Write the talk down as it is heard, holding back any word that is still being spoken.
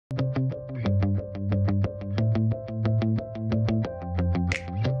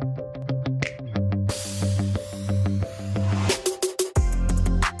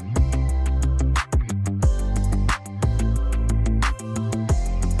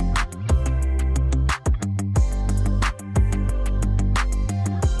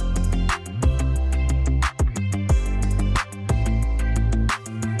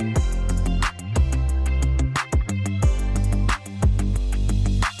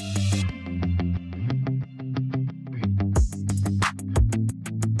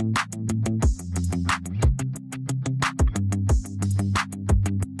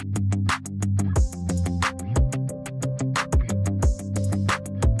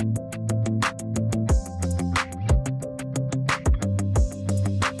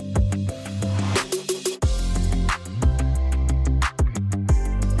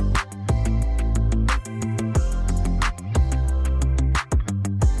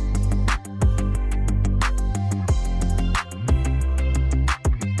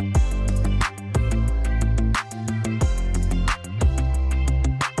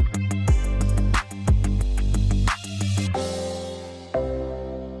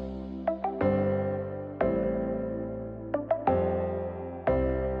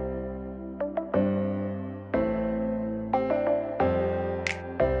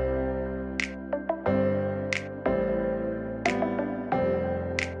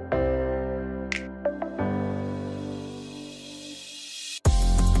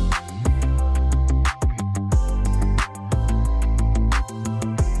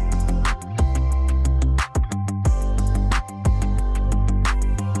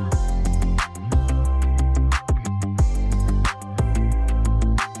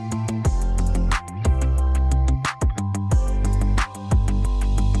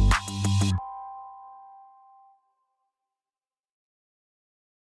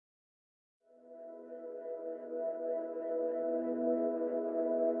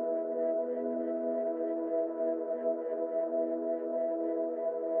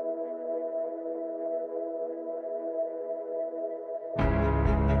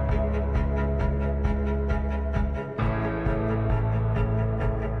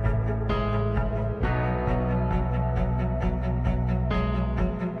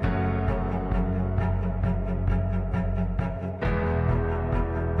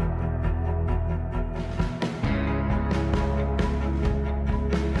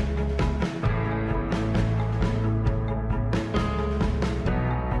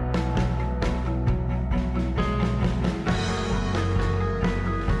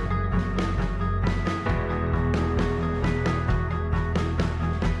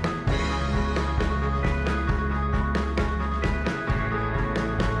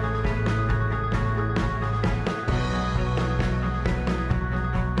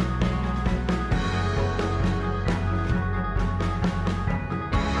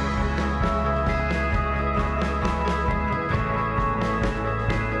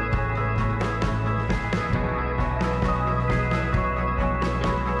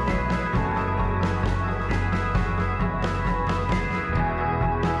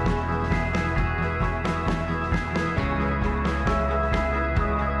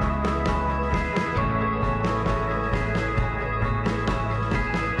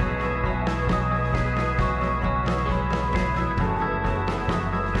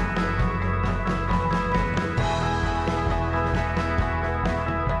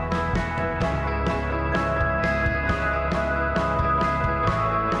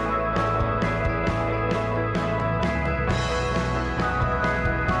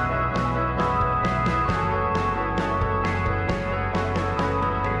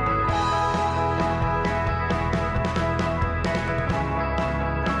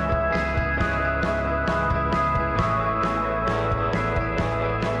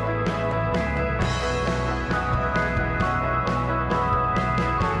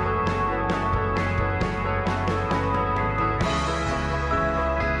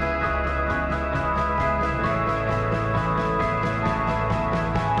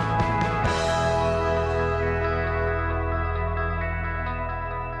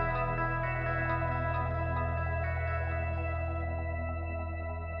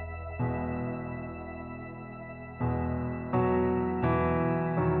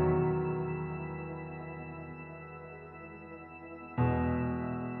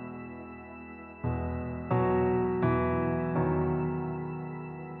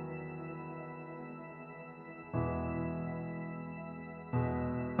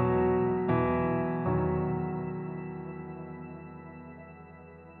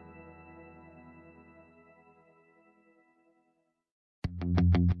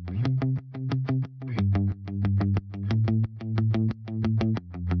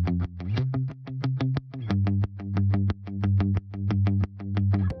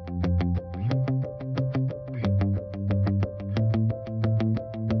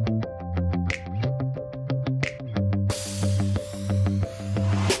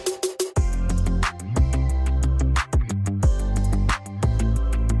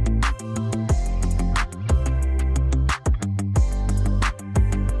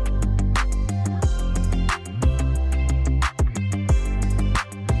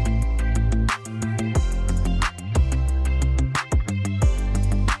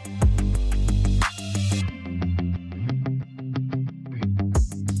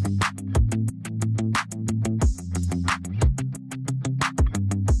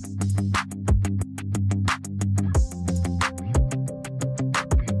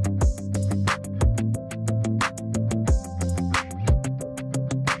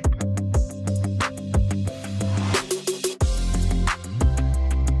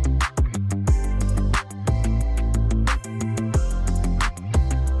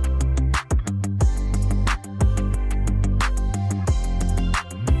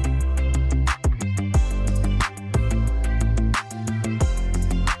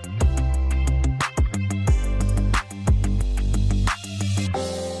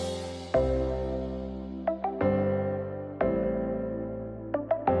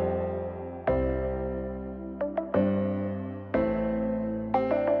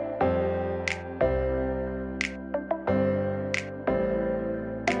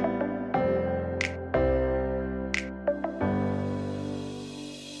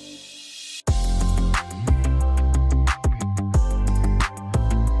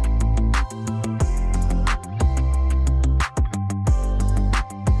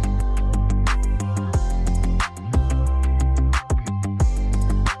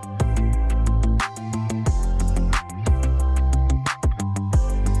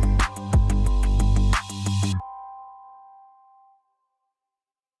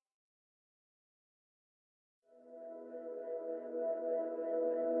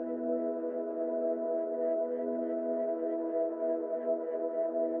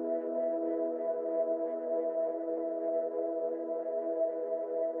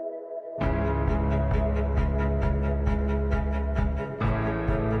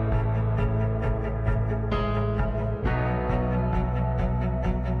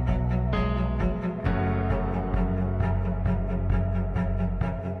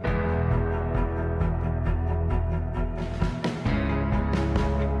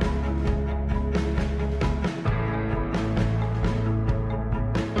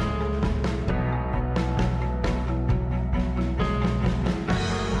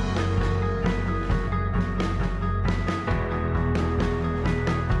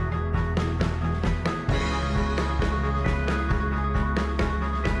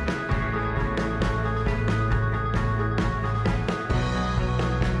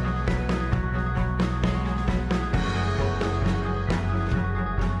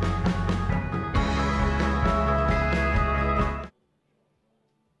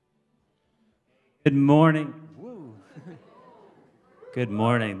Good morning. Woo. Good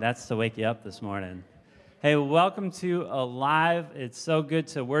morning. That's to wake you up this morning. Hey, welcome to Alive. It's so good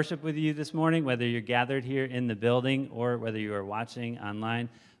to worship with you this morning, whether you're gathered here in the building or whether you are watching online.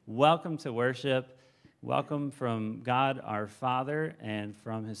 Welcome to worship. Welcome from God our Father and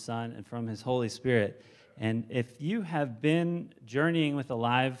from His Son and from His Holy Spirit. And if you have been journeying with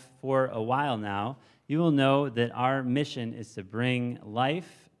Alive for a while now, you will know that our mission is to bring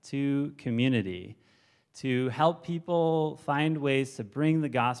life to community, to help people find ways to bring the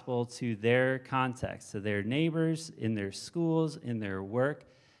gospel to their context, to their neighbors, in their schools, in their work,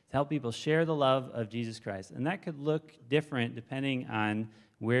 to help people share the love of Jesus Christ. And that could look different depending on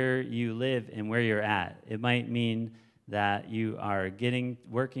where you live and where you're at. It might mean that you are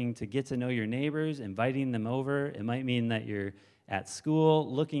working to get to know your neighbors, inviting them over. It might mean that you're at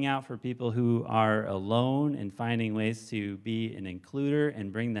school looking out for people who are alone and finding ways to be an includer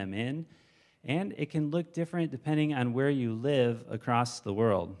and bring them in. And it can look different depending on where you live across the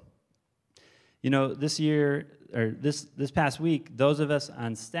world. You know, this past week, those of us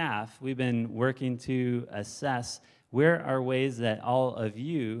on staff, we've been working to assess where are ways that all of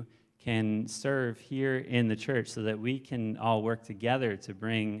you can serve here in the church so that we can all work together to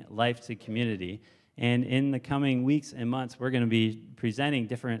bring life to community. And in the coming weeks and months, we're going to be presenting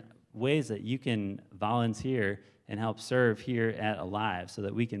different ways that you can volunteer and help serve here at Alive so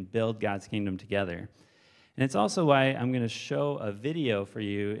that we can build God's kingdom together. And it's also why I'm going to show a video for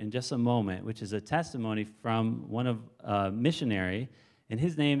you in just a moment, which is a testimony from one of a missionary, and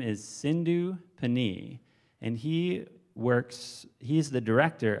his name is Sindhu Pani, and he's the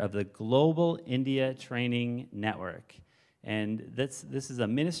director of the Global India Training Network. And this is a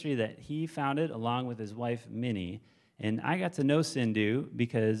ministry that he founded along with his wife, Minnie. And I got to know Sindhu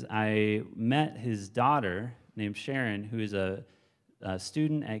because I met his daughter, named Sharon, who is a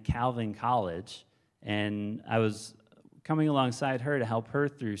student at Calvin College. And I was coming alongside her to help her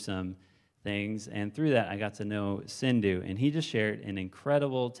through some things. And through that, I got to know Sindhu. And he just shared an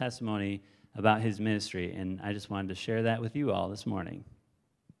incredible testimony about his ministry. And I just wanted to share that with you all this morning.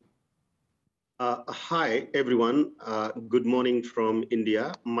 Hi, everyone. Good morning from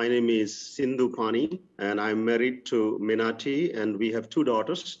India. My name is Sindhu Pani, and I'm married to Minati, and we have two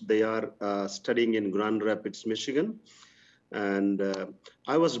daughters. They are studying in Grand Rapids, Michigan. And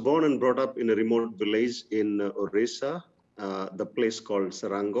I was born and brought up in a remote village in Orissa, the place called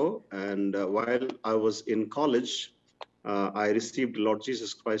Sarango. And while I was in college, I received Lord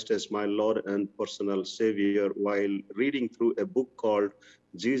Jesus Christ as my Lord and personal Savior while reading through a book called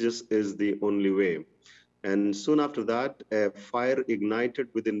Jesus is the Only Way. And soon after that, a fire ignited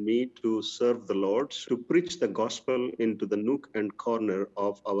within me to serve the Lord, to preach the gospel into the nook and corner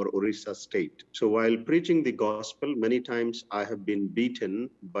of our Orissa state. So while preaching the gospel, many times I have been beaten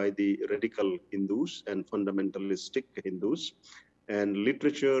by the radical Hindus and fundamentalistic Hindus. And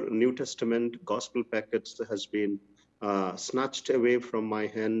literature, New Testament, gospel packets has been snatched away from my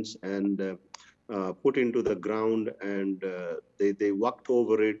hands and put into the ground, and they walked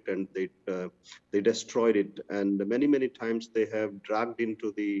over it, and they destroyed it. And many times they have dragged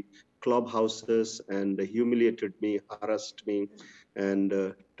into the clubhouses and humiliated me, harassed me,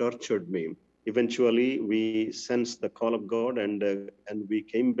 and tortured me. Eventually, we sensed the call of God, and we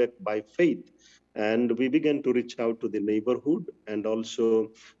came back by faith. And we began to reach out to the neighborhood, and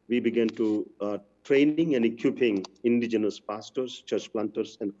also we began to training and equipping indigenous pastors, church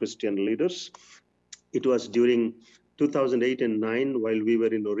planters, and Christian leaders. It was during 2008 and 9, while we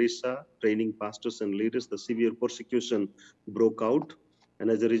were in Orissa training pastors and leaders, the severe persecution broke out. And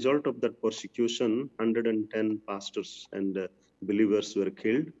as a result of that persecution, 110 pastors and believers were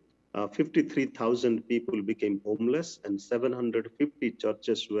killed. 53,000 people became homeless, and 750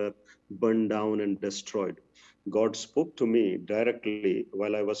 churches were burned down and destroyed. God spoke to me directly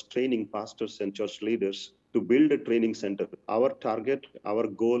while I was training pastors and church leaders to build a training center. Our target, our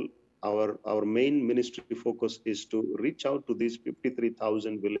goal, our main ministry focus is to reach out to these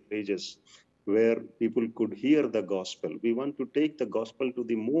 53,000 villages where people could hear the gospel. We want to take the gospel to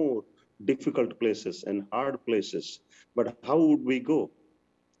the more difficult places and hard places. But how would we go?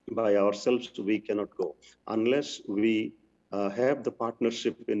 By ourselves, we cannot go unless we have the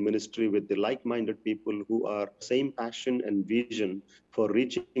partnership in ministry with the like-minded people who are same passion and vision for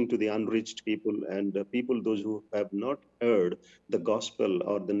reaching to the unreached people, and people, those who have not heard the gospel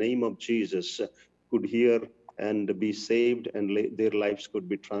or the name of Jesus, could hear and be saved, and their lives could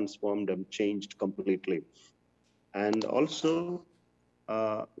be transformed and changed completely. And also,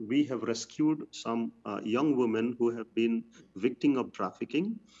 we have rescued some young women who have been victim of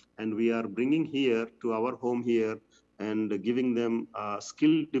trafficking, and we are bringing here to our home here and giving them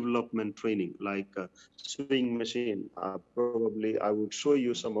skill development training like sewing machine. Probably I would show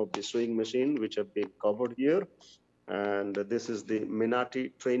you some of the sewing machine which have been covered here. And this is the Minati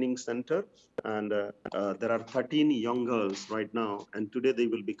Training Center. And there are 13 young girls right now, and today they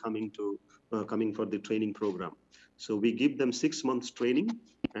will be coming for the training program. So we give them 6 months training,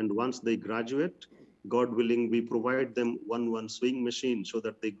 and once they graduate, God willing, we provide them one sewing machine so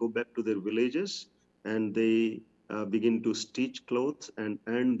that they go back to their villages and they begin to stitch clothes and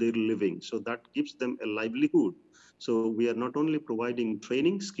earn their living. So that gives them a livelihood. So we are not only providing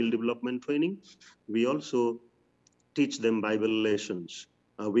training, skill development training, we also teach them Bible lessons.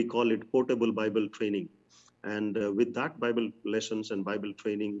 We call it portable Bible training. And with that Bible lessons and Bible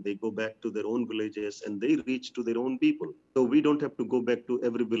training, they go back to their own villages and they reach to their own people. So we don't have to go back to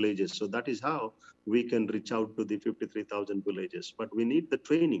every villages. So that is how we can reach out to the 53,000 villages. But we need the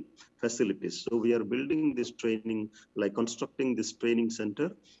training facilities. So we are building this training, like constructing this training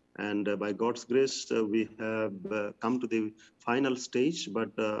center. And by God's grace, we have come to the final stage. But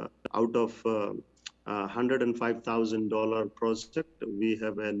out of $105,000 project, we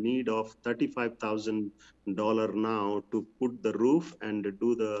have a need of $35,000 now to put the roof and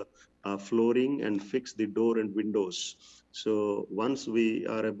do the flooring and fix the door and windows. So once we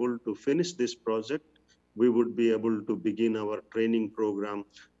are able to finish this project, we would be able to begin our training program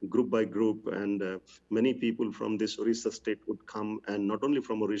group by group, and many people from this Orissa state would come, and not only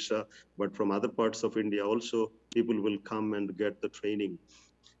from Orissa, but from other parts of India also, people will come and get the training.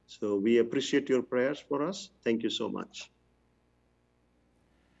 So we appreciate your prayers for us. Thank you so much.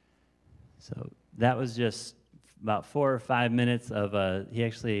 So that was just about 4 or 5 minutes of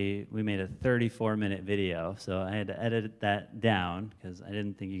we made a 34-minute video. So I had to edit that down because I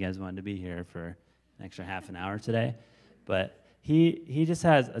didn't think you guys wanted to be here for an extra half an hour today. But he just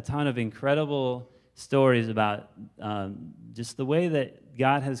has a ton of incredible stories about just the way that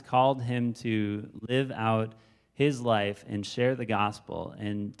God has called him to live out his life and share the gospel.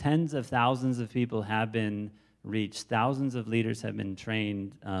 And tens of thousands of people have been reached. Thousands of leaders have been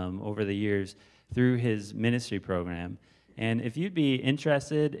trained over the years through his ministry program. And if you'd be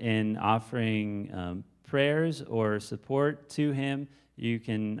interested in offering prayers or support to him, you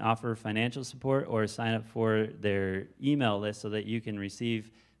can offer financial support or sign up for their email list so that you can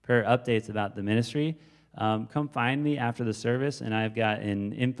receive prayer updates about the ministry. Come find me after the service, and I've got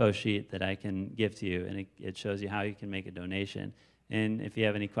an info sheet that I can give to you, and it shows you how you can make a donation. And if you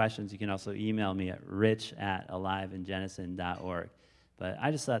have any questions, you can also email me at rich@aliveinjenison.org. But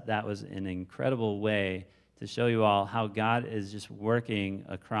I just thought that was an incredible way to show you all how God is just working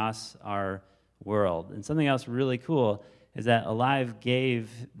across our world. And something else really cool is that Alive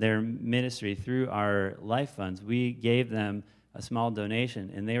gave their ministry through our life funds. We gave them a small donation,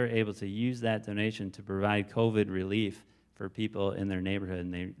 and they were able to use that donation to provide COVID relief for people in their neighborhood,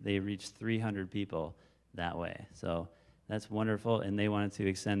 and they reached 300 people that way. So that's wonderful, and they wanted to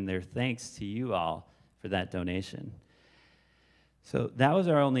extend their thanks to you all for that donation. So that was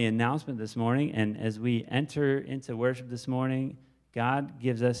our only announcement this morning, and as we enter into worship this morning, God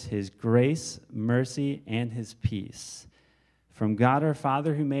gives us his grace, mercy, and his peace. From God our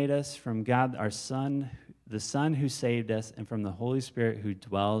Father who made us, from God our Son, the Son who saved us, and from the Holy Spirit who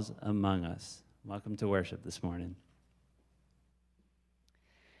dwells among us. Welcome to worship this morning.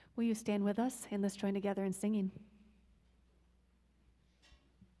 Will you stand with us and let's join together in singing?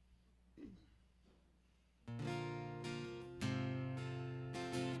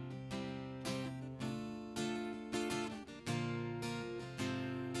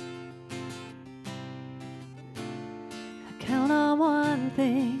 I count on one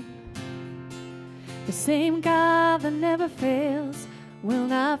thing. The same God that never fails will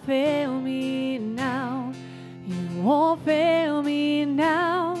not fail me now. You won't fail me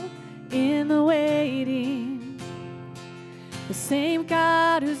now in the waiting. The same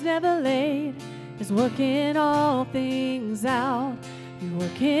God who's never late is working all things out. You're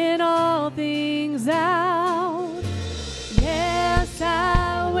working all things out. Yes,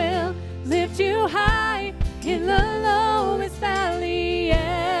 I will lift you high in the lowest valley.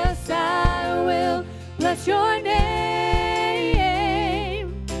 Yes, I will bless your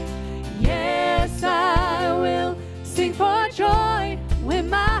name. Yes, I will sing for joy when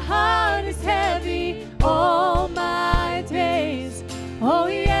my heart is heavy all my days. Oh,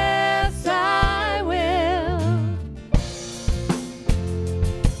 yes, I will.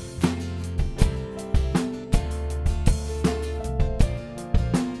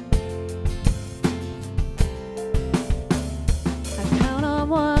 I count on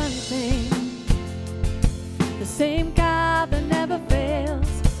one thing. The same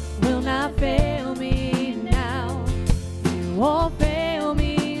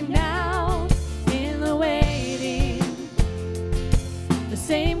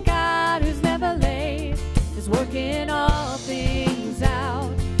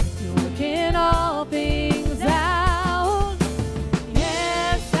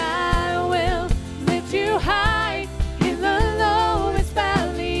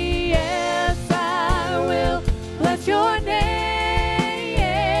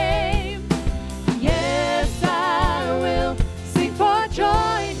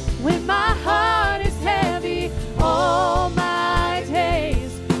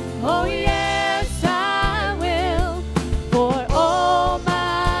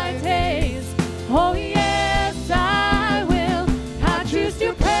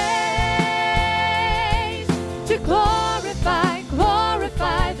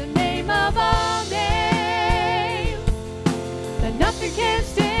nothing can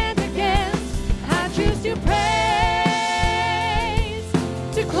stand against. I choose to praise,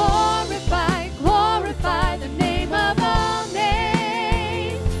 to glorify, glorify the name of all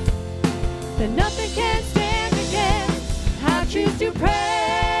names. That nothing can stand against. I choose to praise,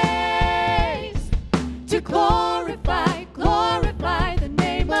 to glorify, glorify the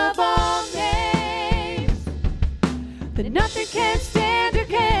name of all names. That nothing can stand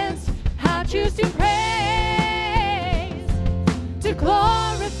against. I choose to praise, to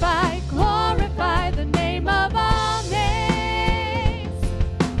glorify, glorify the name of all names.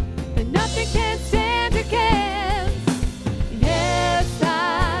 That nothing can stand against. Yes,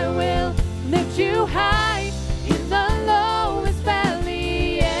 I will lift you high in the lowest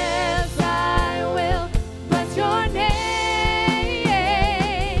valley. Yes, I will bless your name.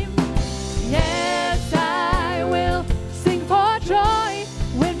 Yes, I will sing for joy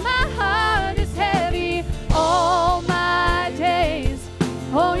when my heart is heavy all my days.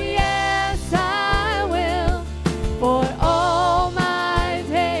 Oh yes, I will for all my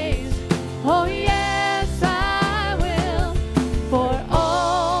days. Oh yes, I will for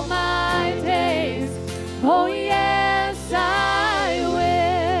all my days. Oh yes, I will.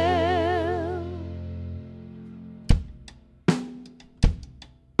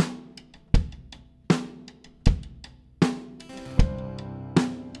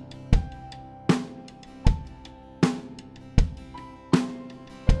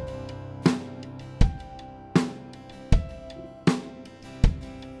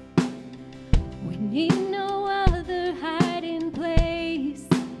 We need no other hiding place.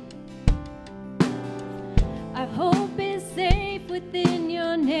 Our hope is safe within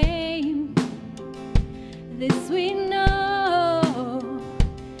your name. This we know,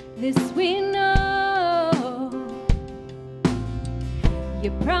 this we know.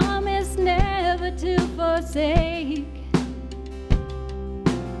 You promised never to forsake.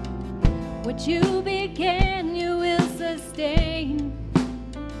 What you began, you will sustain.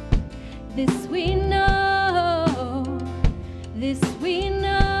 This we know, this we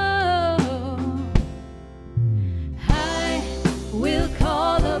know. I will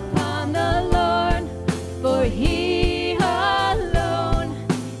call upon the Lord, for He alone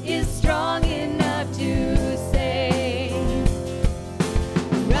is strong enough to save.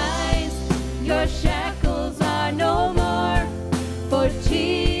 Rise, your shackles are no more, for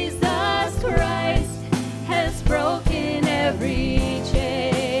Jesus Christ has broken every chain.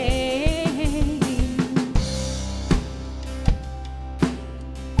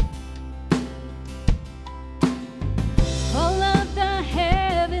 All of the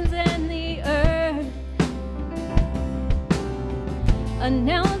heavens and the earth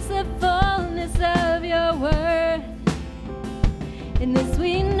announce the fullness of your worth. And this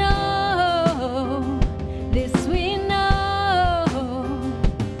we know, this we know.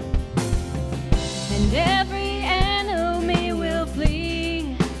 And every enemy will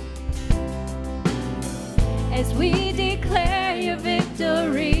flee as we declare your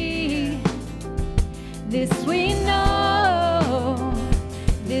victory. This we know,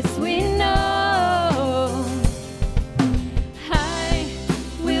 this we know. I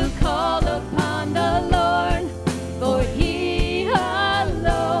will call upon the Lord, for He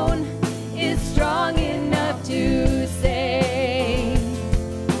alone is strong enough to save.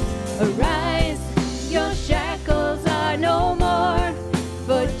 Arise, your shackles are no more,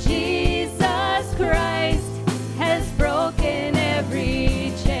 for Jesus Christ has broken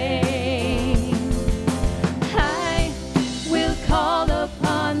every chain. I will call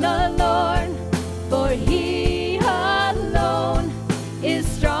upon the Lord, for He alone is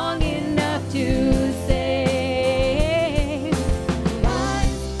strong enough to save.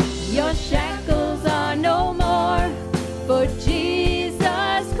 Rise, your shackles are no more, for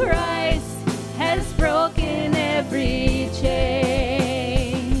Jesus Christ has broken every chain.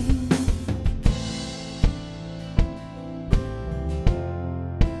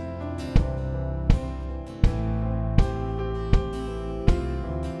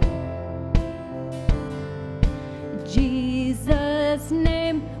 Jesus'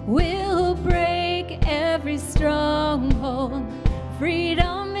 name will break every stronghold.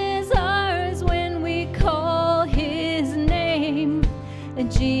 Freedom is ours when we call His name.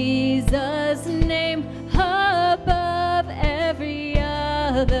 Jesus' name above every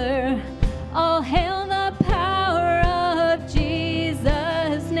other. All hail the power of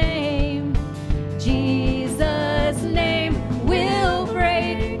Jesus' name. Jesus' name will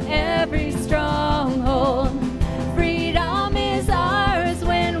break every stronghold. Freedom is ours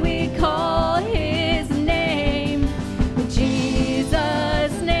when we call His name.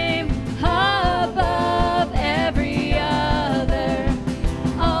 Jesus' name above every other.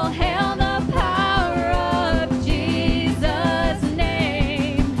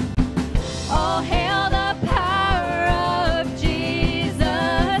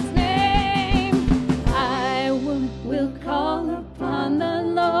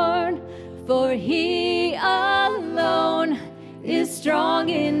 for he alone is strong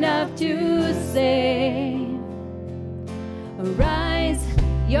enough to save. Arise,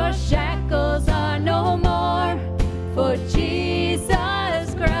 your shackles are no more, for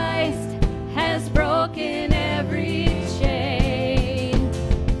Jesus Christ has broken every chain.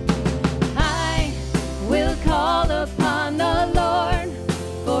 I will call upon the Lord,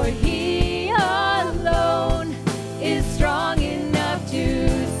 for he alone is strong enough to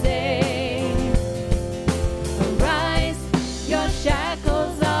save. Arise, your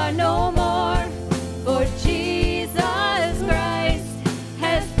shackles are no more, for Jesus Christ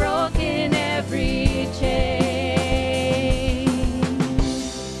has broken every chain.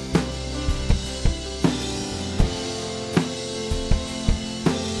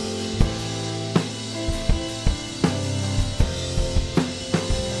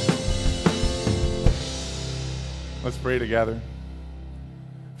 Let's pray together.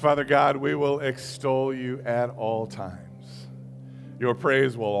 Father God, we will extol you at all times. Your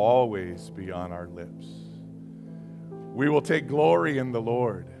praise will always be on our lips. We will take glory in the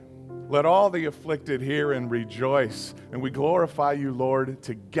Lord. Let all the afflicted hear and rejoice, and we glorify you, Lord.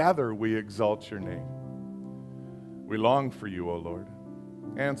 Together we exalt your name. We long for you, O Lord.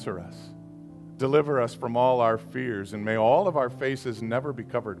 Answer us. Deliver us from all our fears, and may all of our faces never be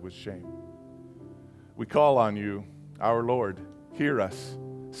covered with shame. We call on you, our Lord. Hear us.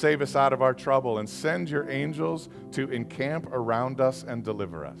 Save us out of our trouble, and send your angels to encamp around us and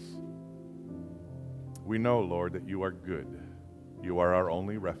deliver us. We know, Lord, that you are good. You are our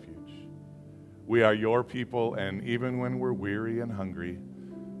only refuge. We are your people, and even when we're weary and hungry,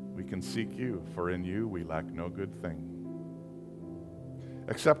 we can seek you, for in you we lack no good thing.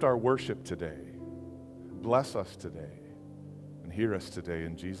 Accept our worship today. Bless us today, and hear us today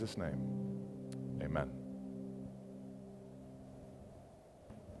in Jesus' name. Amen.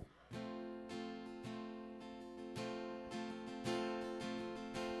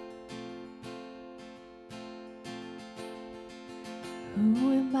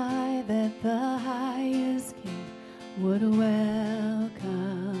 Who am I that the highest King would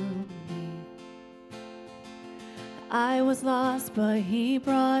welcome me? I was lost, but he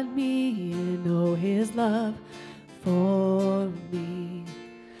brought me in. Oh, his love for me.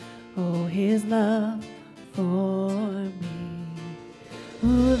 Oh, his love for me.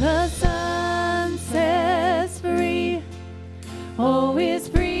 Who the Son sets free, oh, is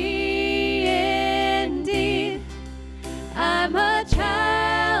free indeed. I'm a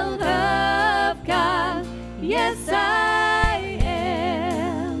child of God, yes I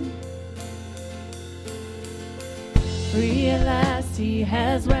am. Free at last he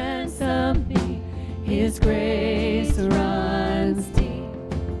has ransomed me, his grace runs deep.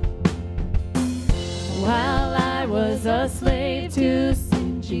 While I was a slave to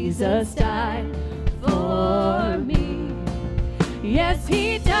sin, Jesus died for me. Yes,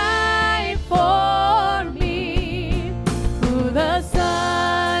 he died for me. Who the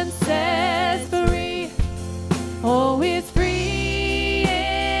Son sets free, oh, is free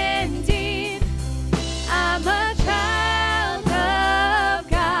indeed. I'm a child of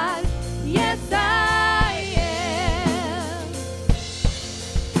God, yes I am.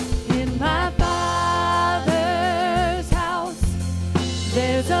 In my Father's house,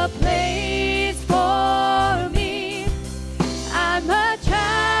 there's a place for me. I'm a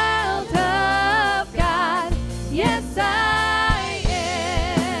child of God, yes I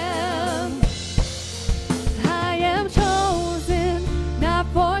am. I am chosen, not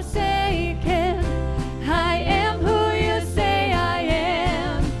forsaken. I am who you say I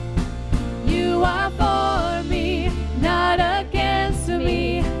am. You are for me, not against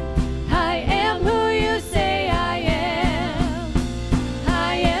me. I am who you say I am.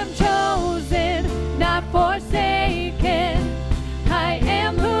 I am chosen, not forsaken. I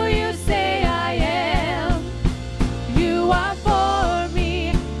am who you say I am. You are for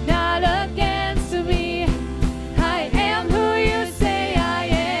me, not against me. I am who you say I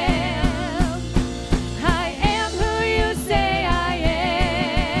am. I am who you say I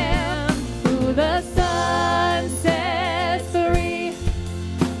am. Who the Son sets free,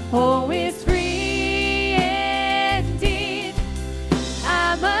 oh, is free indeed.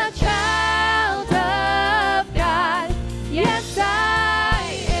 I'm a child of God, yes I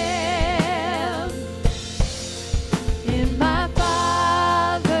am. In my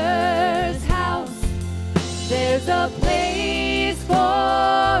Father's house, there's a place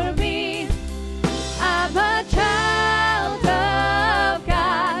for me. I'm a child of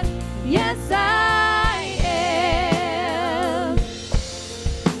God, yes I am.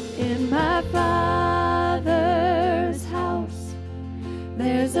 In my Father's house,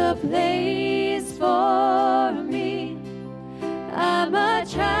 there's a place for me. I'm a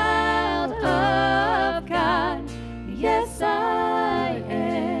child of God. Yes, I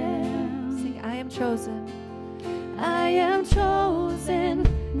am. Sing, I am chosen. I am chosen,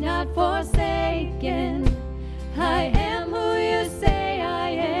 not forsaken. I am who you say I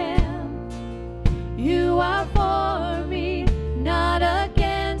am. You are for me, not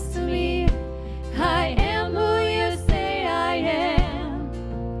against me. I am who you say I am.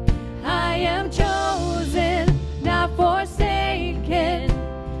 I am chosen, not forsaken.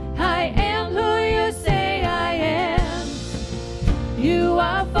 I am who you say I am. You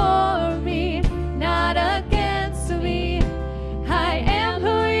are for me, not against me. I am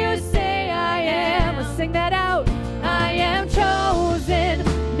who you say I am. Let's sing that out. I am chosen,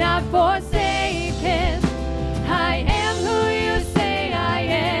 not forsaken. I am who you say I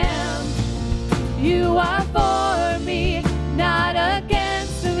am. You are for me, not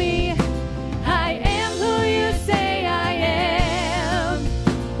against me. I am who you say I am.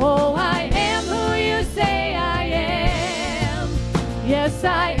 Oh, I am who you say I am. Yes,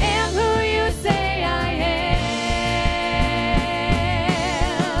 I am who you say I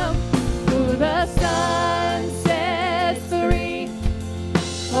am. Who the Son sets free,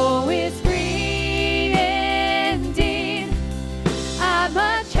 oh, is free indeed. I'm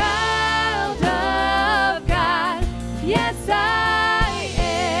a child of God. Yes, I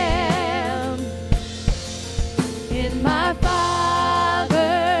am. In my Father's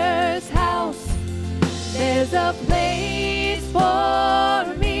house, there's a place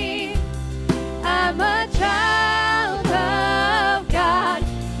for me. I'm a child of God.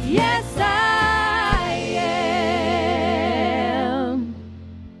 Yes, I am.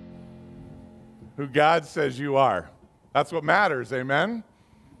 Who God says you are. That's what matters, amen?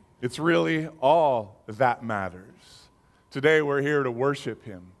 It's really all that matters. Today we're here to worship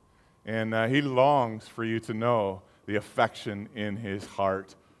him, and he longs for you to know the affection in his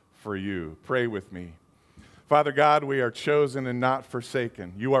heart for you. Pray with me. Father God, we are chosen and not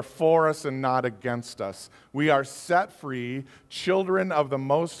forsaken. You are for us and not against us. We are set free, children of the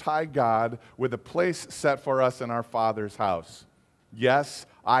Most High God, with a place set for us in our Father's house. Yes,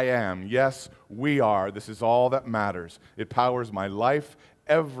 I am. Yes, we are. This is all that matters. It powers my life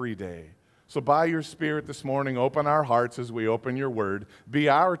every day. So by your Spirit this morning, open our hearts as we open your word. Be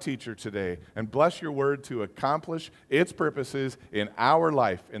our teacher today, and bless your word to accomplish its purposes in our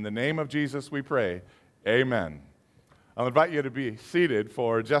life. In the name of Jesus we pray. Amen. I'll invite you to be seated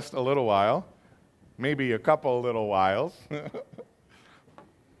for just a little while, maybe a couple little whiles.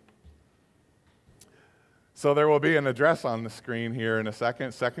 So there will be an address on the screen here in a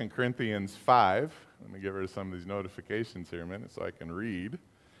second, 2 Corinthians 5. Let me get rid of some of these notifications here a minute so I can read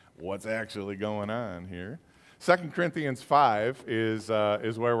what's actually going on here. 2 Corinthians 5 is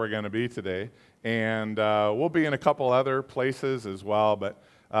where we're going to be today, and we'll be in a couple other places as well, but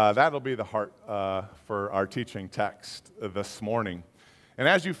that'll be the heart for our teaching text this morning. And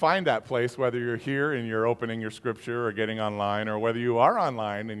as you find that place, whether you're here and you're opening your scripture or getting online, or whether you are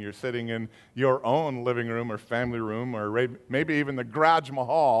online and you're sitting in your own living room or family room, or maybe even the Garage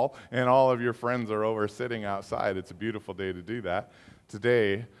Mahal and all of your friends are over sitting outside, it's a beautiful day to do that.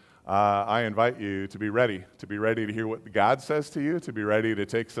 Today, I invite you to be ready to hear what God says to you, to be ready to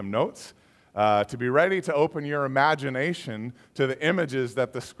take some notes, to be ready to open your imagination to the images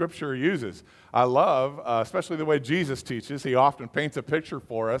that the Scripture uses. I love, especially the way Jesus teaches. He often paints a picture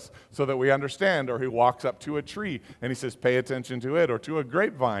for us so that we understand, or he walks up to a tree and he says, pay attention to it, or to a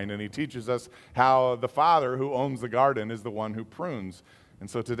grapevine, and he teaches us how the Father who owns the garden is the one who prunes. And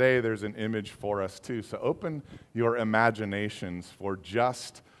so today there's an image for us too. So open your imaginations for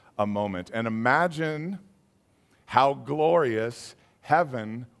just a moment and imagine how glorious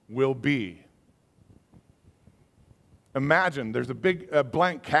heaven will be. Imagine there's a big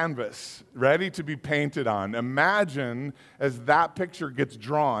blank canvas ready to be painted on. Imagine as that picture gets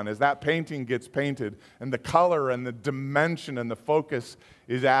drawn, as that painting gets painted, and the color and the dimension and the focus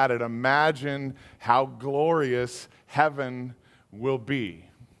is added. Imagine how glorious heaven will be.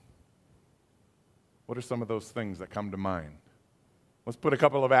 What are some of those things that come to mind? Let's put a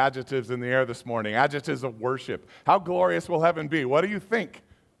couple of adjectives in the air this morning. Adjectives of worship. How glorious will heaven be? What do you think?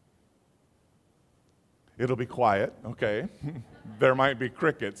 It'll be quiet, okay. There might be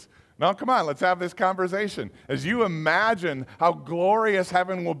crickets. Now, come on, let's have this conversation. As you imagine how glorious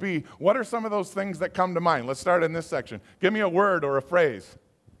heaven will be, what are some of those things that come to mind? Let's start in this section. Give me a word or a phrase.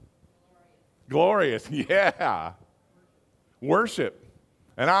 Glorious, yeah. Worship.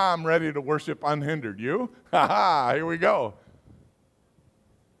 And I'm ready to worship unhindered. You? Ha-ha, here we go.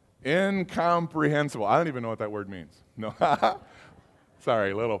 Incomprehensible. I don't even know what that word means. No.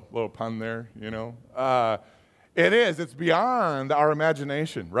 Sorry, little pun there, you know. It's beyond our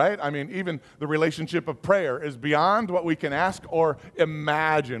imagination, right? I mean, even the relationship of prayer is beyond what we can ask or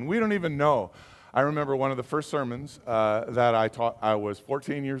imagine. We don't even know. I remember one of the first sermons that I taught, I was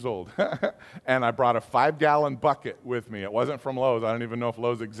 14 years old, and I brought a 5-gallon bucket with me. It wasn't from Lowe's. I don't even know if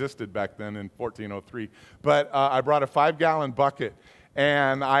Lowe's existed back then in 1403. But I brought a 5-gallon bucket,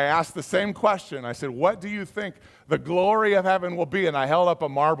 and I asked the same question. I said, what do you think the glory of heaven will be? And I held up a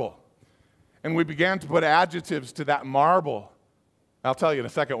marble. And we began to put adjectives to that marble. I'll tell you in a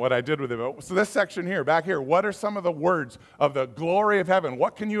second what I did with it. So this section here, back here, what are some of the words of the glory of heaven?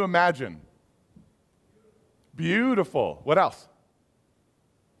 What can you imagine? Beautiful. What else?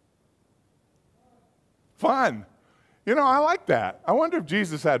 Fun. You know, I like that. I wonder if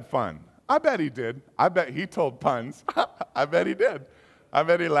Jesus had fun. I bet he did. I bet he told puns. I bet he did. I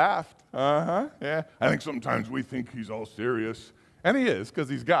bet he laughed. Yeah. I think sometimes we think he's all serious. And he is, because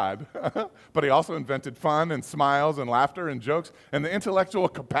he's God. But he also invented fun and smiles and laughter and jokes and the intellectual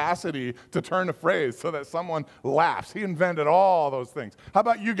capacity to turn a phrase so that someone laughs. He invented all those things. How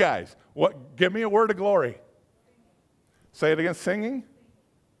about you guys? Give me a word of glory. Say it again. Singing?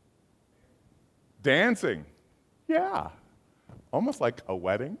 Dancing. Yeah. Almost like a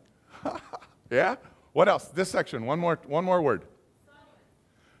wedding. Yeah. What else? This section. One more word.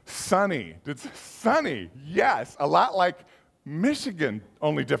 Sunny. Sunny. Yes. A lot like Michigan,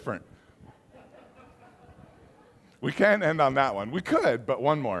 only different. We can't end on that one. We could, but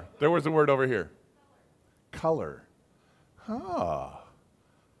one more. There was a word over here. Color. I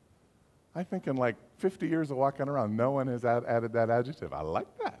think in like 50 years of walking around, no one has added that adjective. I like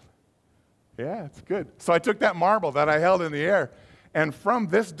that. Yeah, it's good. So I took that marble that I held in the air, and from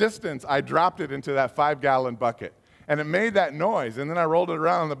this distance, I dropped it into that 5-gallon bucket. And it made that noise, and then I rolled it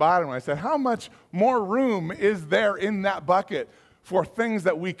around on the bottom, and I said, how much more room is there in that bucket for things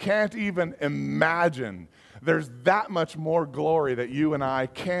that we can't even imagine? There's that much more glory that you and I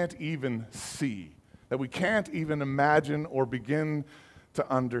can't even see, that we can't even imagine or begin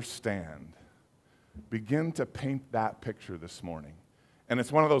to understand. Begin to paint that picture this morning. And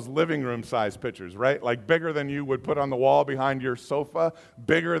it's one of those living room size pictures, right? Like bigger than you would put on the wall behind your sofa,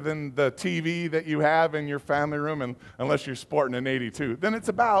 bigger than the TV that you have in your family room, and unless you're sporting an 82. Then it's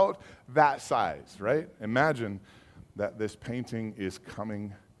about that size, right? Imagine that this painting is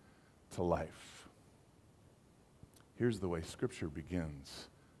coming to life. Here's the way Scripture begins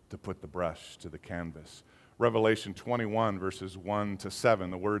to put the brush to the canvas. Revelation 21, verses 1 to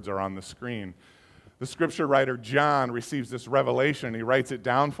 7. The words are on the screen. The scripture writer John receives this revelation. He writes it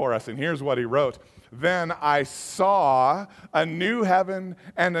down for us, and here's what he wrote. Then I saw a new heaven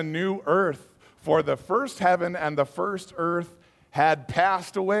and a new earth, for the first heaven and the first earth had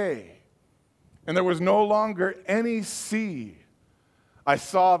passed away, and there was no longer any sea. I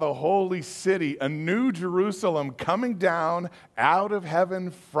saw the holy city, a new Jerusalem, coming down out of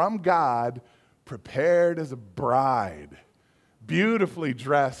heaven from God, prepared as a bride, beautifully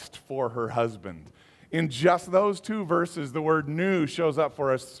dressed for her husband. In just those 2 verses, the word new shows up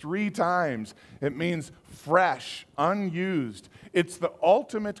for us 3 times. It means fresh, unused. It's the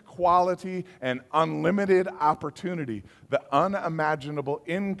ultimate quality and unlimited opportunity, the unimaginable,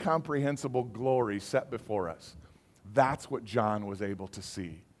 incomprehensible glory set before us. That's what John was able to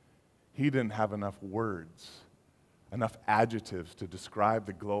see. He didn't have enough words, enough adjectives to describe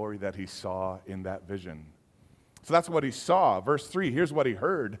the glory that he saw in that vision. So that's what he saw. Verse 3, here's what he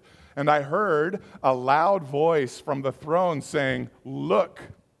heard. And I heard a loud voice from the throne saying, look,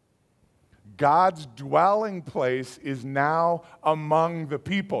 God's dwelling place is now among the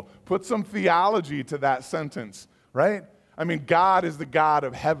people. Put some theology to that sentence, right? I mean, God is the God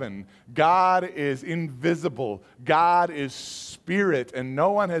of heaven. God is invisible. God is spirit, and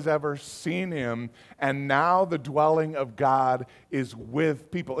no one has ever seen him. And now the dwelling of God is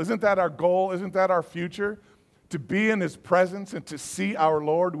with people. Isn't that our goal? Isn't that our future? To be in his presence and to see our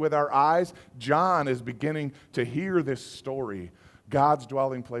Lord with our eyes. John is beginning to hear this story. God's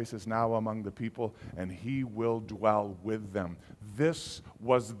dwelling place is now among the people, and he will dwell with them. This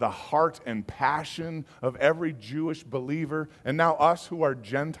was the heart and passion of every Jewish believer. And now us who are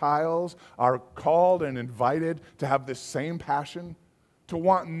Gentiles are called and invited to have this same passion, to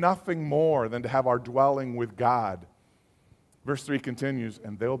want nothing more than to have our dwelling with God. Verse 3 continues,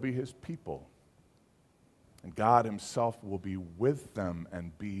 and they'll be his people. And God himself will be with them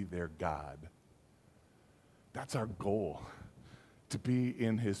and be their God. That's our goal, to be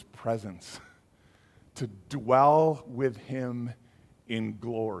in his presence, to dwell with him in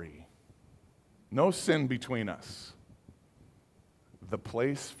glory. No sin between us. The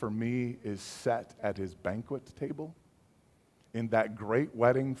place for me is set at his banquet table, in that great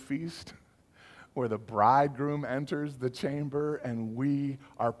wedding feast where the bridegroom enters the chamber and we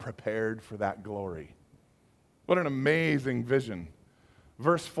are prepared for that glory. What an amazing vision.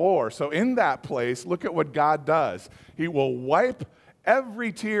 Verse 4, so in that place, look at what God does. He will wipe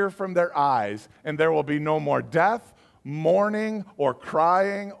every tear from their eyes, and there will be no more death, mourning, or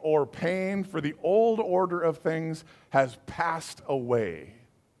crying, or pain, for the old order of things has passed away.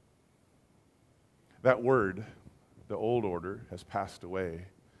 That word, the old order, has passed away,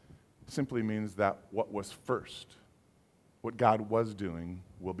 simply means that what was first, what God was doing,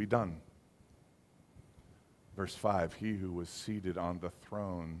 will be done. Verse 5, he who was seated on the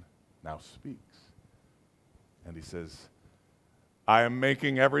throne now speaks. And he says, I am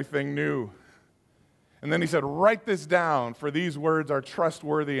making everything new. And then he said, write this down, for these words are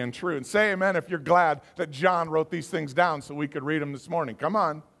trustworthy and true. And say amen if you're glad that John wrote these things down so we could read them this morning. Come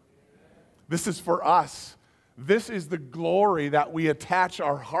on. This is for us. This is the glory that we attach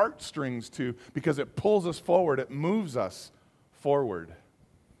our heartstrings to because it pulls us forward. It moves us forward.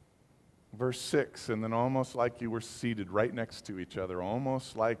 Verse 6, and then almost like you were seated right next to each other,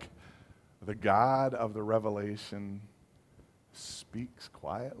 almost like the God of the revelation speaks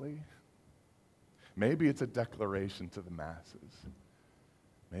quietly. Maybe it's a declaration to the masses.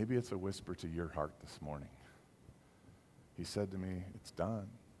 Maybe it's a whisper to your heart this morning. He said to me, it's done.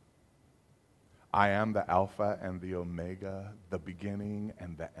 I am the Alpha and the Omega, the beginning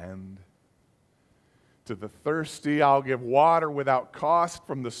and the end. To the thirsty, I'll give water without cost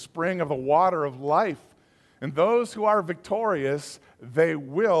from the spring of the water of life. And those who are victorious, they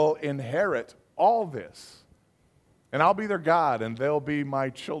will inherit all this. And I'll be their God, and they'll be my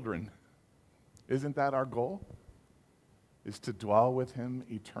children. Isn't that our goal? Is to dwell with him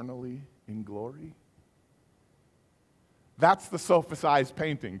eternally in glory? That's the sophicized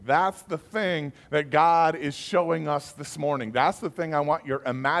painting. That's the thing that God is showing us this morning. That's the thing I want your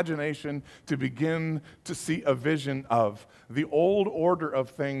imagination to begin to see a vision of. The old order of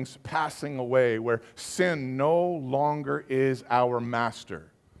things passing away, where sin no longer is our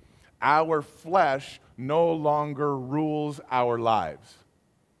master. Our flesh no longer rules our lives.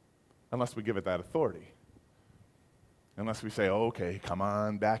 Unless we give it that authority. Unless we say, oh, okay, come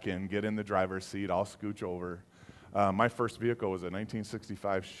on back in, get in the driver's seat, I'll scooch over. My first vehicle was a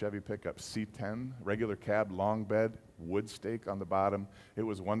 1965 Chevy pickup, C10, regular cab, long bed, wood stake on the bottom. It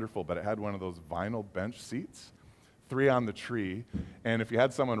was wonderful, but it had one of those vinyl bench seats, 3 on the tree. And if you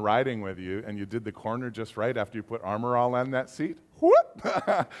had someone riding with you and you did the corner just right after you put Armor All on that seat,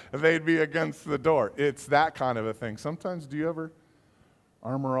 whoop, they'd be against the door. It's that kind of a thing. Sometimes, do you ever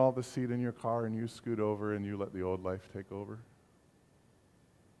Armor All the seat in your car and you scoot over and you let the old life take over?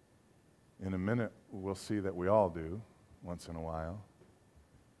 In a minute, we'll see that we all do, once in a while.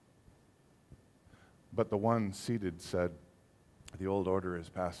 But the one seated said, the old order has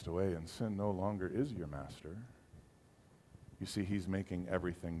passed away and sin no longer is your master. You see, he's making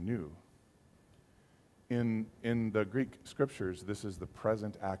everything new. In the Greek scriptures, this is the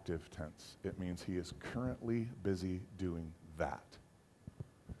present active tense. It means he is currently busy doing that.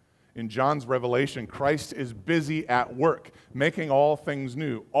 In John's revelation, Christ is busy at work, making all things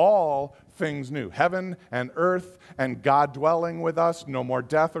new. All things new. Heaven and earth and God dwelling with us. No more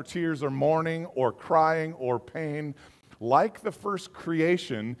death or tears or mourning or crying or pain. Like the first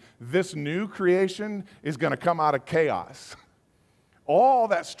creation, this new creation is going to come out of chaos. All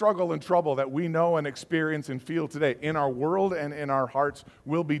that struggle and trouble that we know and experience and feel today in our world and in our hearts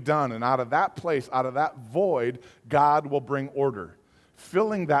will be done. And out of that place, out of that void, God will bring order.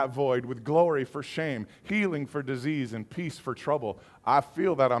 Filling that void with glory for shame, healing for disease, and peace for trouble. I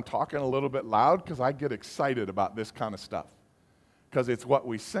feel that I'm talking a little bit loud because I get excited about this kind of stuff. Because it's what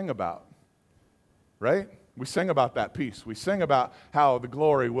we sing about, right? We sing about that peace. We sing about how the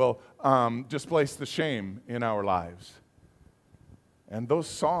glory will displace the shame in our lives. And those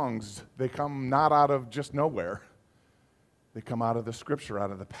songs, they come not out of just nowhere. They come out of the scripture,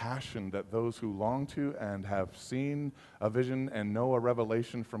 out of the passion that those who long to and have seen a vision and know a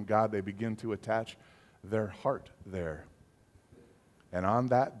revelation from God, they begin to attach their heart there. And on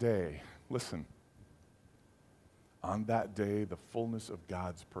that day, listen, on that day, the fullness of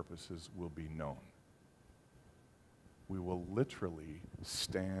God's purposes will be known. We will literally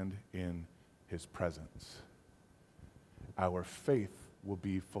stand in his presence. Our faith will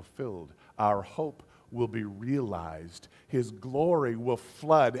be fulfilled. Our hope will be realized. His glory will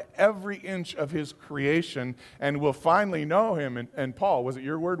flood every inch of his creation, and we'll finally know him. And Paul, was it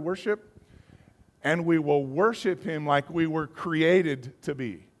your word, worship? And we will worship him like we were created to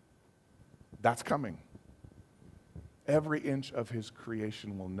be. That's coming. Every inch of his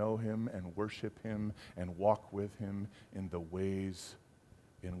creation will know him and worship him and walk with him in the ways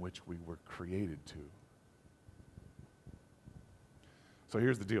in which we were created to. So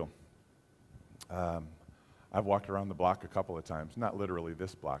here's the deal. I've walked around the block a couple of times, not literally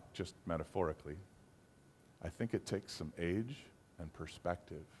this block, just metaphorically. I think it takes some age and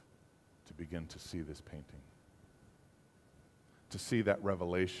perspective to begin to see this painting, to see that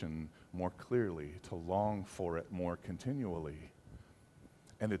revelation more clearly, to long for it more continually.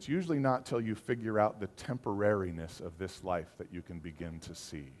 And it's usually not till you figure out the temporariness of this life that you can begin to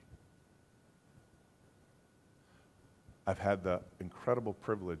see. I've had the incredible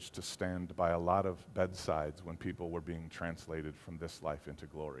privilege to stand by a lot of bedsides when people were being translated from this life into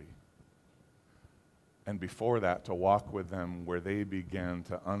glory. And before that, to walk with them where they began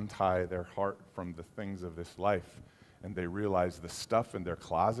to untie their heart from the things of this life, and they realize the stuff in their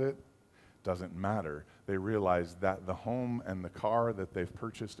closet doesn't matter. They realize that the home and the car that they've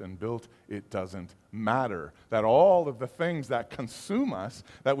purchased and built, it doesn't matter. That all of the things that consume us,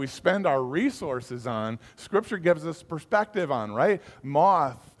 that we spend our resources on, Scripture gives us perspective on, right?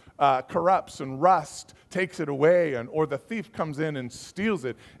 Moth corrupts and rust takes it away, or the thief comes in and steals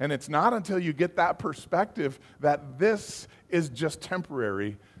it. And it's not until you get that perspective that this is just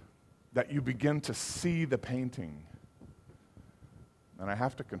temporary that you begin to see the painting. And I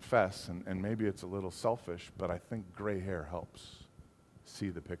have to confess, and maybe it's a little selfish, but I think gray hair helps see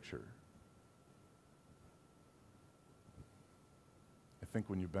the picture. I think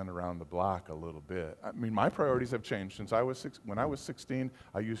when you've been around the block a little bit, I mean, my priorities have changed since when I was 16,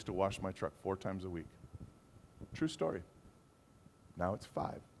 I used to wash my truck 4 times a week. True story. Now it's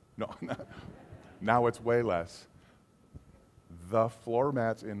 5. No, now it's way less. The floor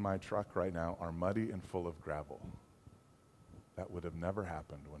mats in my truck right now are muddy and full of gravel. That would have never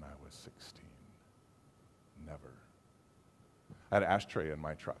happened when I was 16. Never. I had an ashtray in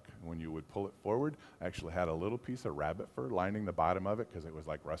my truck. When you would pull it forward, I actually had a little piece of rabbit fur lining the bottom of it because it was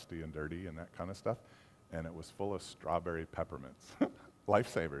like rusty and dirty and that kind of stuff. And it was full of strawberry peppermints.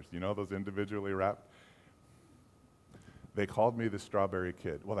 Lifesavers, you know, those individually wrapped? They called me the strawberry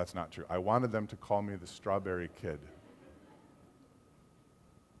kid. Well, that's not true. I wanted them to call me the strawberry kid.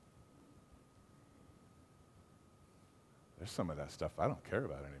 There's some of that stuff I don't care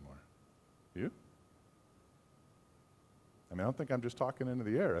about anymore. You? I mean, I don't think I'm just talking into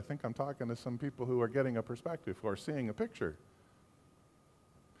the air. I think I'm talking to some people who are getting a perspective, who are seeing a picture.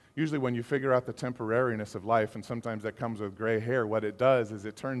 Usually when you figure out the temporariness of life, and sometimes that comes with gray hair, what it does is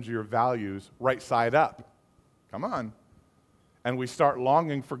it turns your values right side up. Come on. And we start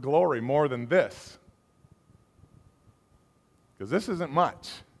longing for glory more than this. Because this isn't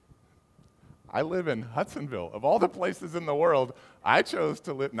much. I live in Hudsonville. Of all the places in the world, I chose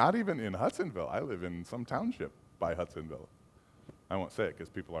to live, not even in Hudsonville. I live in some township by Hudsonville. I won't say it because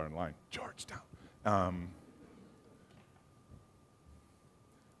people are in line. Georgetown.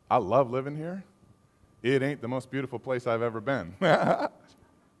 I love living here. It ain't the most beautiful place I've ever been. I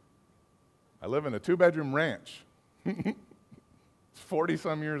live in a 2-bedroom ranch. It's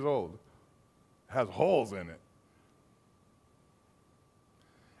 40-some years old. It has holes in it.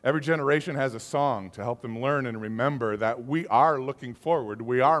 Every generation has a song to help them learn and remember that we are looking forward.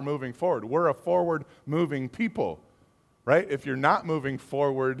 We are moving forward. We're a forward-moving people, right? If you're not moving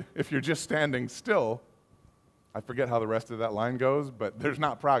forward, if you're just standing still, I forget how the rest of that line goes, but there's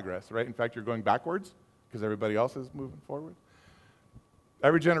not progress, right? In fact, you're going backwards because everybody else is moving forward.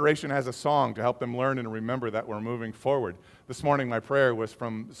 Every generation has a song to help them learn and remember that we're moving forward. This morning, my prayer was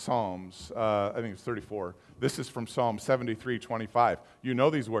from Psalms, I think it's 34. This is from Psalm 73:25. You know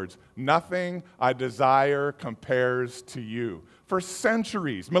these words. Nothing I desire compares to you. For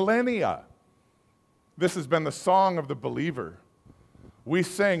centuries, millennia, this has been the song of the believer. We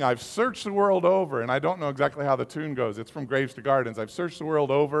sing, I've searched the world over, and I don't know exactly how the tune goes. It's from Graves to Gardens. I've searched the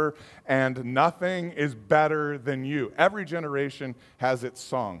world over, and nothing is better than you. Every generation has its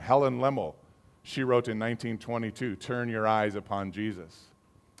song. Helen Lemmel, she wrote in 1922, Turn Your Eyes Upon Jesus.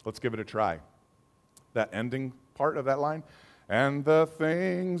 Let's give it a try. That ending part of that line, and the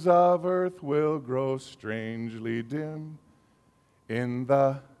things of earth will grow strangely dim in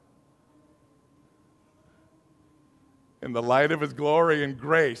the light of His glory and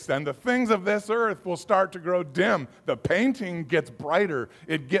grace, and the things of this earth will start to grow dim. The painting gets brighter.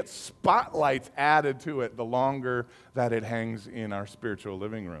 It gets spotlights added to it the longer that it hangs in our spiritual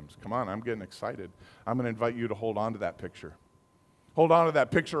living rooms. Come on, I'm getting excited. I'm going to invite you to hold on to that picture. Hold on to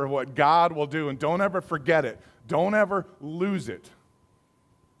that picture of what God will do, and don't ever forget it. Don't ever lose it,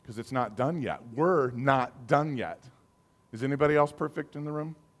 because it's not done yet. We're not done yet. Is anybody else perfect in the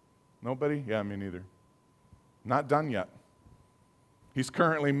room? Nobody? Yeah, me neither. Not done yet. He's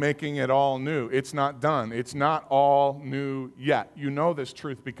currently making it all new. It's not done. It's not all new yet. You know this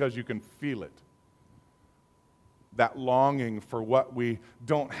truth because you can feel it. That longing for what we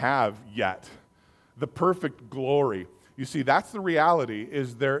don't have yet. The perfect glory. You see, that's the reality,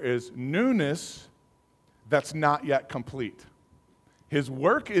 is there is newness that's not yet complete. His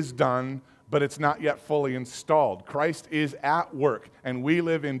work is done, but it's not yet fully installed. Christ is at work, and we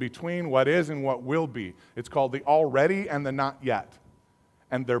live in between what is and what will be. It's called the already and the not yet,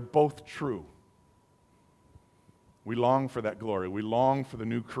 and they're both true. We long for that glory. We long for the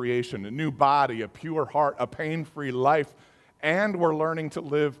new creation, a new body, a pure heart, a pain-free life, and we're learning to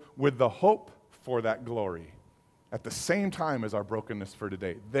live with the hope for that glory at the same time as our brokenness for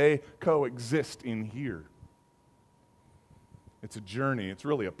today. They coexist in here. It's a journey. It's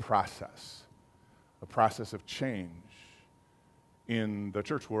really a process of change. In the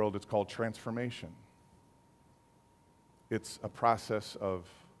church world, it's called transformation. It's a process of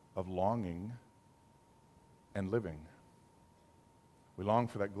longing and living. We long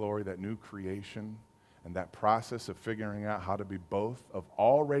for that glory, that new creation, and that process of figuring out how to be both, of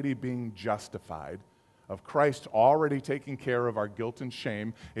already being justified, of Christ already taking care of our guilt and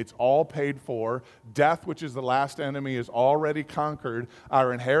shame. It's all paid for. Death, which is the last enemy, is already conquered.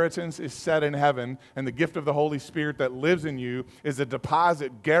 Our inheritance is set in heaven, and the gift of the Holy Spirit that lives in you is a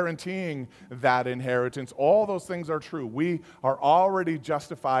deposit guaranteeing that inheritance. All those things are true. We are already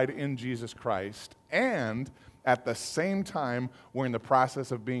justified in Jesus Christ, and at the same time, we're in the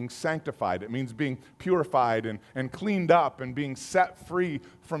process of being sanctified. It means being purified and cleaned up and being set free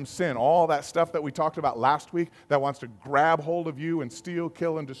from sin. All that stuff that we talked about last week that wants to grab hold of you and steal,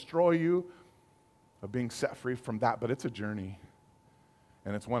 kill, and destroy you, of being set free from that. But it's a journey,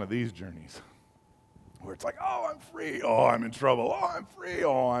 and it's one of these journeys where it's like, oh, I'm free. Oh, I'm in trouble. Oh, I'm free.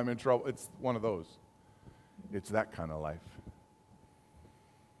 Oh, I'm in trouble. It's one of those. It's that kind of life.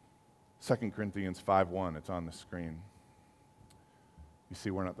 2 Corinthians 5:1, it's on the screen. You see,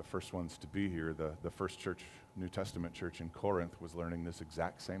 we're not the first ones to be here. The first church, New Testament church in Corinth, was learning this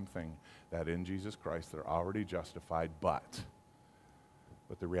exact same thing, that in Jesus Christ they're already justified, but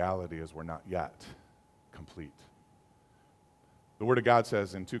the reality is we're not yet complete. The Word of God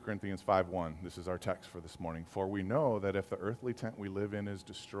says in 2 Corinthians 5:1, this is our text for this morning, "For we know that if the earthly tent we live in is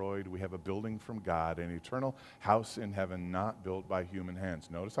destroyed, we have a building from God, an eternal house in heaven not built by human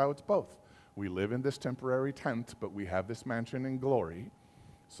hands." Notice how it's both. We live in this temporary tent, but we have this mansion in glory.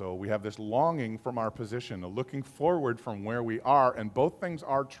 So we have this longing from our position, a looking forward from where we are, and both things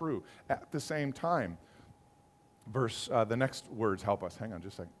are true at the same time. The next words help us. Hang on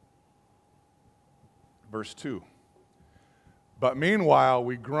just a second. Verse 2. "But meanwhile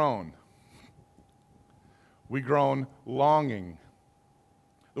we groan." We groan longing.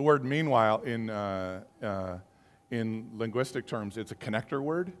 The word meanwhile in linguistic terms, it's a connector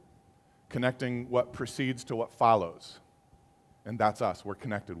word, connecting what precedes to what follows. And that's us. We're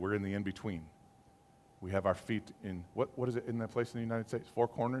connected. We're in the in-between. We have our feet in, what is it in that place in the United States? 4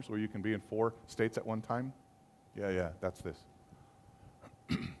 corners, where you can be in 4 states at one time? Yeah, that's this.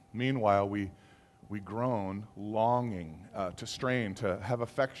 Meanwhile, we groan, longing, to strain, to have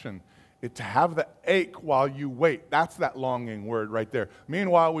affection, to have the ache while you wait. That's that longing word right there.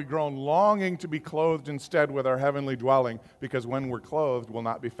 Meanwhile, we groan, longing to be clothed instead with our heavenly dwelling, because when we're clothed, we'll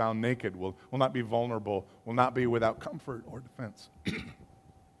not be found naked, we'll not be vulnerable, we'll not be without comfort or defense. I'm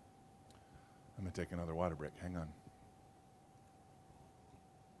going to take another water break. Hang on.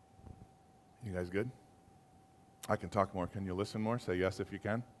 You guys good? I can talk more. Can you listen more? Say yes if you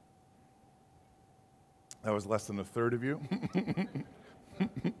can. That was less than a third of you.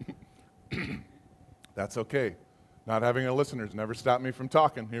 That's okay. Not having a listener's never stopped me from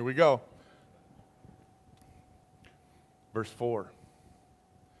talking. Here we go. Verse 4.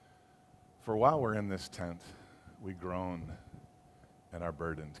 "For while we're in this tent, we groan and are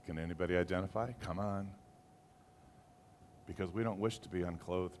burdened." Can anybody identify? Come on. "Because we don't wish to be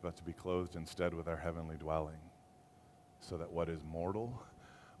unclothed, but to be clothed instead with our heavenly dwelling, so that what is mortal,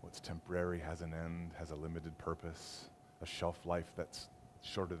 what's temporary, has an end, has a limited purpose, a shelf life that's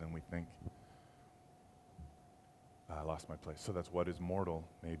shorter than we think." I lost my place. "So that's what is mortal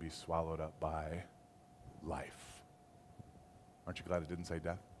may be swallowed up by life." Aren't you glad it didn't say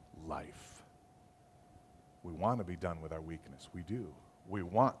death? Life. We want to be done with our weakness. We do. We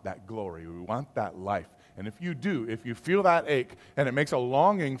want that glory. We want that life. And if you do, if you feel that ache and it makes a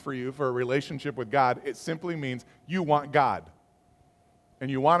longing for you for a relationship with God, it simply means you want God. And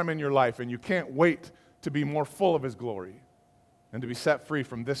you want Him in your life, and you can't wait to be more full of His glory and to be set free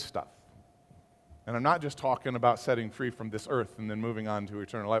from this stuff. And I'm not just talking about setting free from this earth and then moving on to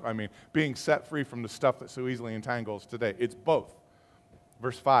eternal life. I mean, being set free from the stuff that so easily entangles today. It's both.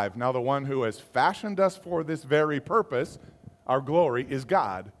 Verse 5, now the one who has fashioned us for this very purpose, our glory, is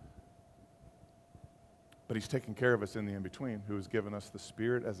God. But he's taking care of us in the in-between, who has given us the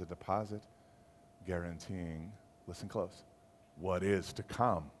Spirit as a deposit, guaranteeing, listen close, what is to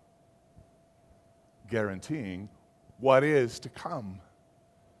come. Guaranteeing what is to come.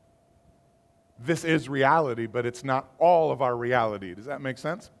 This is reality, but it's not all of our reality. Does that make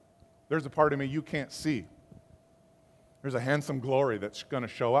sense? There's a part of me you can't see. There's a handsome glory that's going to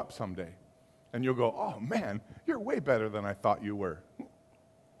show up someday. And you'll go, oh man, you're way better than I thought you were.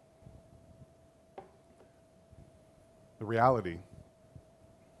 The reality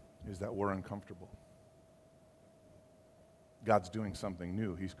is that we're uncomfortable. God's doing something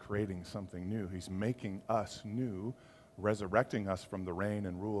new. He's creating something new. He's making us new, resurrecting us from the reign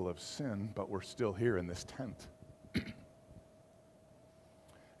and rule of sin, but we're still here in this tent.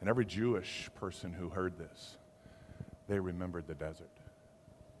 And every Jewish person who heard this, they remembered the desert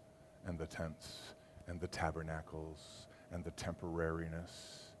and the tents and the tabernacles and the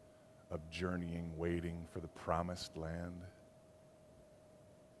temporariness of journeying, waiting for the promised land.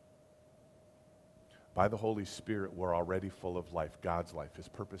 By the Holy Spirit, we're already full of life, God's life, His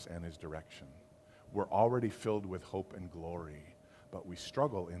purpose and His direction. We're already filled with hope and glory, but we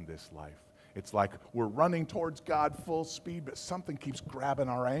struggle in this life. It's like we're running towards God full speed, but something keeps grabbing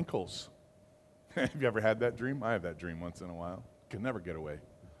our ankles. Have you ever had that dream? I have that dream once in a while. Can never get away.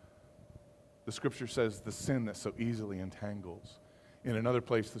 The Scripture says the sin that so easily entangles. In another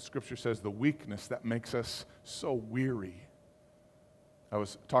place, the Scripture says the weakness that makes us so weary. I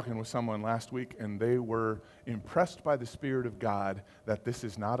was talking with someone last week, and they were impressed by the Spirit of God that this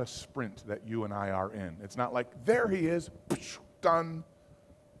is not a sprint that you and I are in. It's not like, there he is, done.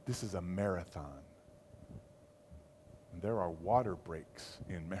 This is a marathon. And there are water breaks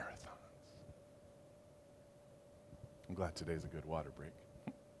in marathons. I'm glad today's a good water break.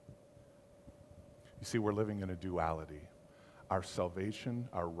 You see, we're living in a duality. Our salvation,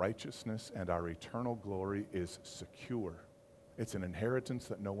 our righteousness, and our eternal glory is secure. It's an inheritance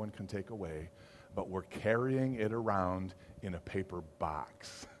that no one can take away, but we're carrying it around in a paper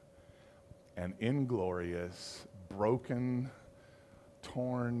box. An inglorious, broken,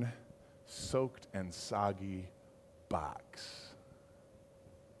 torn, soaked, and soggy box.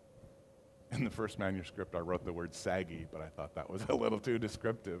 In the first manuscript, I wrote the word saggy, but I thought that was a little too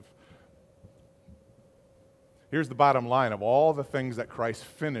descriptive. Here's the bottom line of all the things that Christ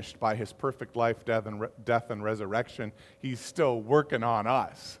finished by His perfect life, death, and resurrection. He's still working on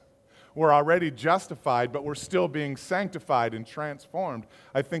us. We're already justified, but we're still being sanctified and transformed.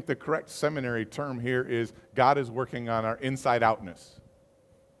 I think the correct seminary term here is God is working on our inside-outness.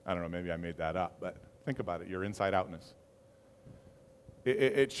 I don't know, maybe I made that up, but think about it, your inside-outness.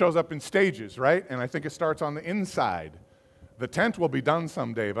 It shows up in stages, right? And I think it starts on the inside. The tent will be done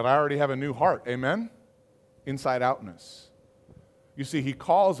someday, but I already have a new heart. Amen? Inside-outness. You see, He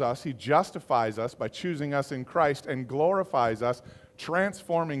calls us, He justifies us by choosing us in Christ and glorifies us,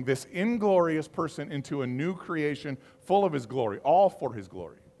 transforming this inglorious person into a new creation full of His glory, all for His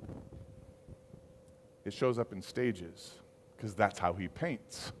glory. It shows up in stages because that's how He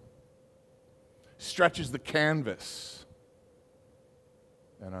paints. Stretches the canvas.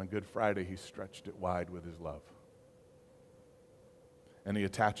 And on Good Friday, He stretched it wide with His love. And He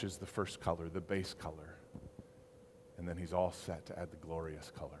attaches the first color, the base color. And then He's all set to add the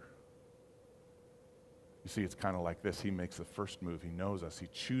glorious color. You see, it's kind of like this. He makes the first move. He knows us. He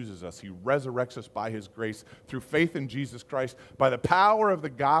chooses us. He resurrects us by His grace through faith in Jesus Christ, by the power of the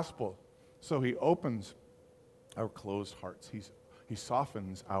gospel. So He opens our closed hearts. He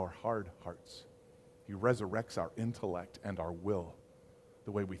softens our hard hearts. He resurrects our intellect and our will,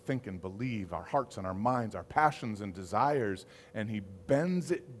 the way we think and believe, our hearts and our minds, our passions and desires, and He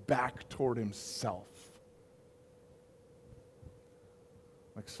bends it back toward Himself.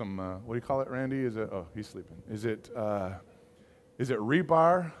 Like some, what do you call it, Randy? Is it, oh, he's sleeping. Is it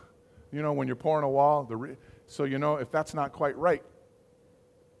rebar? You know, when you're pouring a wall, so you know, if that's not quite right,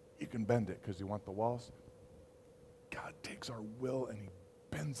 you can bend it because you want the walls. God takes our will and He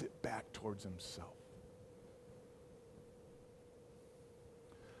bends it back towards Himself.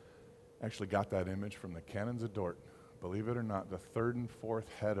 Actually got that image from the Canons of Dort. Believe it or not, the third and fourth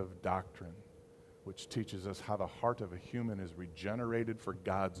head of doctrine, which teaches us how the heart of a human is regenerated for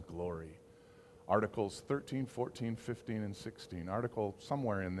God's glory. Articles 13, 14, 15, and 16. Article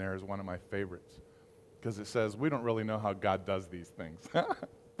somewhere in there is one of my favorites because it says we don't really know how God does these things,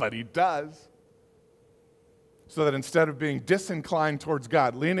 but He does. So that instead of being disinclined towards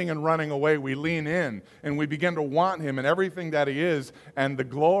God, leaning and running away, we lean in and we begin to want Him and everything that He is, and the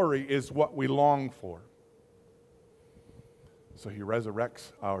glory is what we long for. So He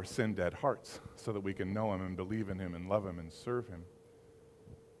resurrects our sin-dead hearts so that we can know Him and believe in Him and love Him and serve Him.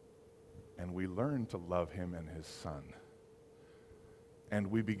 And we learn to love Him and His Son. And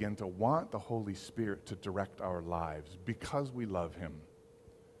we begin to want the Holy Spirit to direct our lives because we love Him.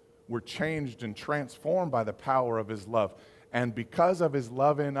 We're changed and transformed by the power of His love. And because of His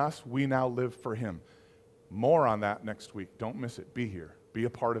love in us, we now live for Him. More on that next week. Don't miss it. Be here. Be a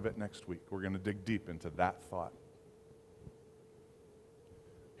part of it next week. We're going to dig deep into that thought.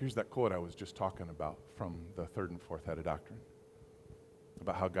 Here's that quote I was just talking about from the third and fourth head of doctrine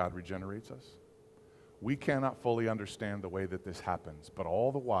about how God regenerates us. We cannot fully understand the way that this happens, but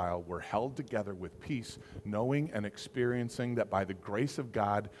all the while we're held together with peace, knowing and experiencing that by the grace of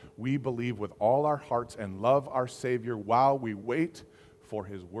God, we believe with all our hearts and love our Savior while we wait for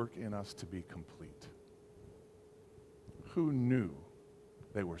His work in us to be complete. Who knew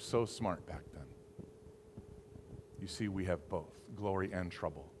they were so smart back then? You see, we have both, glory and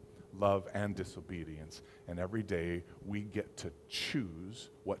trouble, love and disobedience, and every day we get to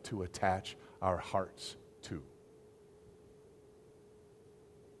choose what to attach our hearts to.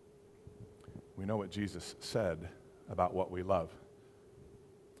 We know what Jesus said about what we love.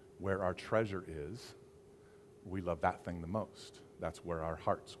 Where our treasure is, we love that thing the most. That's where our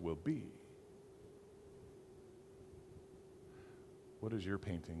hearts will be. What does your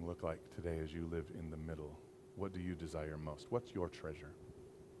painting look like today as you live in the middle? What do you desire most? What's your treasure?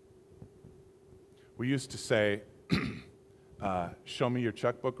 We used to say, show me your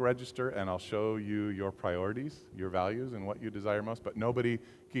checkbook register and I'll show you your priorities, your values, and what you desire most. But nobody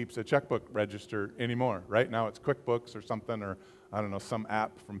keeps a checkbook register anymore. Right now it's QuickBooks or something, or I don't know, some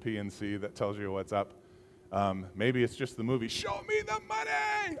app from PNC that tells you what's up. Maybe it's just the movie, Show Me the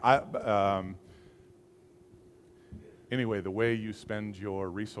Money! Anyway, the way you spend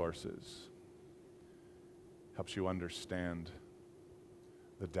your resources helps you understand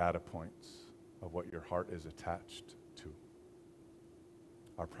the data points of what your heart is attached to.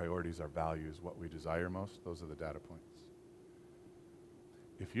 Our priorities, our values, what we desire most, those are the data points.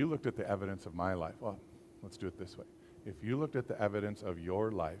 If you looked at the evidence of my life, well, let's do it this way. If you looked at the evidence of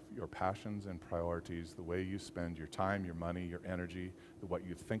your life, your passions and priorities, the way you spend your time, your money, your energy, what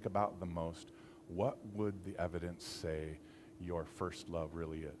you think about the most, what would the evidence say your first love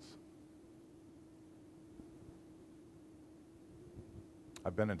really is?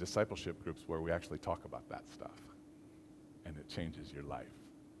 I've been in discipleship groups where we actually talk about that stuff, and it changes your life.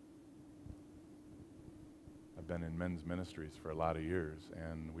 I've been in men's ministries for a lot of years,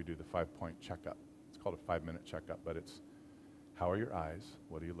 and we do the 5-point checkup. It's called a 5-minute checkup, but it's how are your eyes?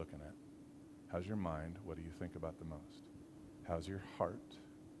 What are you looking at? How's your mind? What do you think about the most? How's your heart?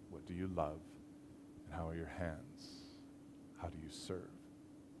 What do you love? And how are your hands? How do you serve?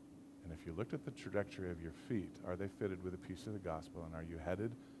 And if you looked at the trajectory of your feet, are they fitted with a piece of the gospel, and are you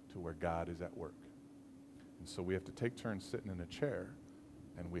headed to where God is at work? And so we have to take turns sitting in a chair,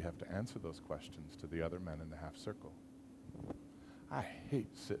 and we have to answer those questions to the other men in the half circle. I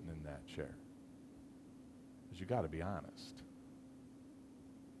hate sitting in that chair, because you got to be honest.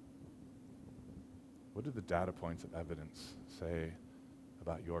 What do the data points of evidence say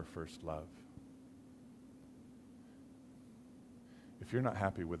about your first love? If you're not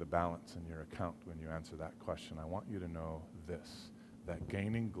happy with the balance in your account when you answer that question, I want you to know this, that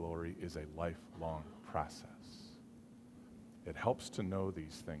gaining glory is a lifelong process. It helps to know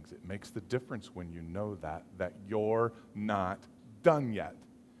these things. It makes the difference when you know that you're not done yet.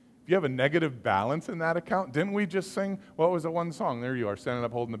 If you have a negative balance in that account, didn't we just sing, what was the one song? There you are, standing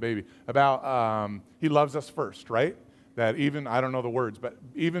up holding the baby, about He loves us first, right? That even, I don't know the words, but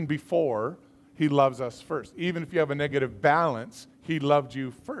even before He loves us first. Even if you have a negative balance, He loved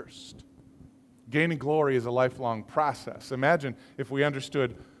you first. Gaining glory is a lifelong process. Imagine if we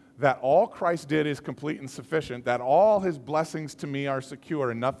understood that all Christ did is complete and sufficient, that all His blessings to me are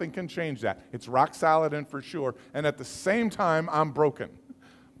secure, and nothing can change that. It's rock solid and for sure. And at the same time, I'm broken.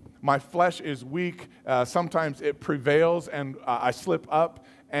 My flesh is weak. Sometimes it prevails, and I slip up.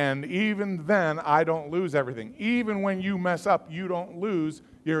 And even then, I don't lose everything. Even when you mess up, you don't lose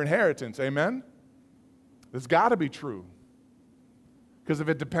your inheritance. Amen? That's got to be true. Because if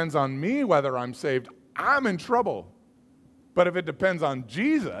it depends on me whether I'm saved, I'm in trouble. But if it depends on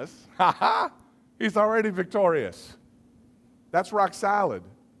Jesus, He's already victorious. That's rock solid.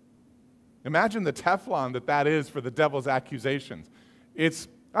 Imagine the Teflon that is for the devil's accusations. It's,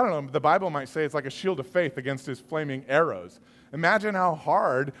 I don't know, the Bible might say it's like a shield of faith against his flaming arrows. Imagine how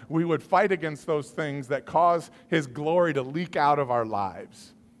hard we would fight against those things that cause His glory to leak out of our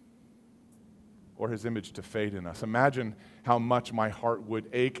lives or His image to fade in us. Imagine how much my heart would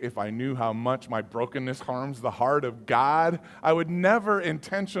ache if I knew how much my brokenness harms the heart of God. I would never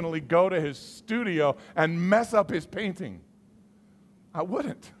intentionally go to His studio and mess up His painting. I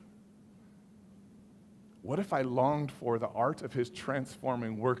wouldn't. What if I longed for the art of His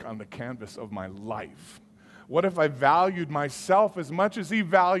transforming work on the canvas of my life? What if I valued myself as much as He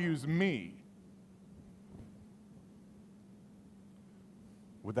values me?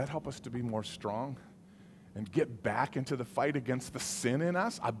 Would that help us to be more strong and get back into the fight against the sin in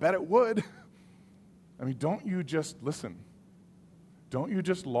us? I bet it would. I mean, don't you just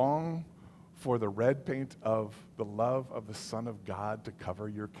long for the red paint of the love of the Son of God to cover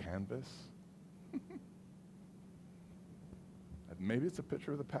your canvas? Maybe it's a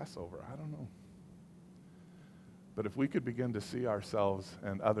picture of the Passover. I don't know. But if we could begin to see ourselves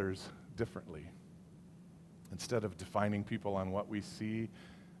and others differently, instead of defining people on what we see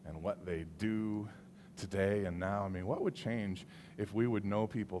and what they do today and now, I mean, what would change if we would know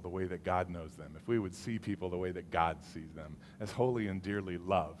people the way that God knows them, if we would see people the way that God sees them, as holy and dearly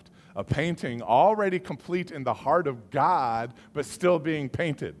loved? A painting already complete in the heart of God, but still being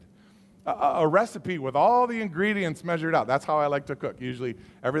painted. A recipe with all the ingredients measured out. That's how I like to cook. Usually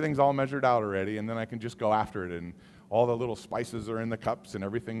everything's all measured out already, and then I can just go after it, and all the little spices are in the cups, and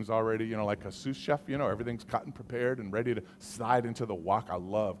everything's already, like a sous chef, everything's cut and prepared and ready to slide into the wok. I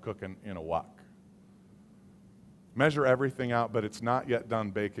love cooking in a wok. Measure everything out, but it's not yet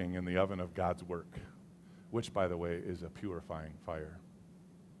done baking in the oven of God's work, which, by the way, is a purifying fire.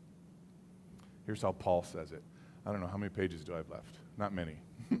 Here's how Paul says it. I don't know, how many pages do I have left? Not many.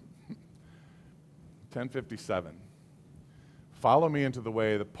 10:57. Follow me into the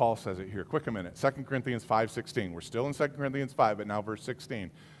way that Paul says it here. Quick a minute. 2 Corinthians 5:16. We're still in 2 Corinthians 5, but now verse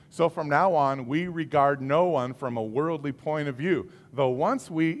 16. So from now on, we regard no one from a worldly point of view. Though once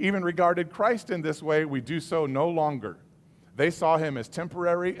we even regarded Christ in this way, we do so no longer. They saw Him as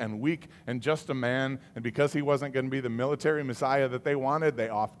temporary and weak and just a man, and because He wasn't going to be the military Messiah that they wanted, they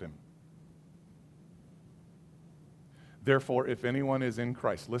offed Him. Therefore, if anyone is in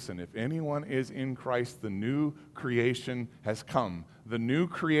Christ, listen, if anyone is in Christ, the new creation has come. The new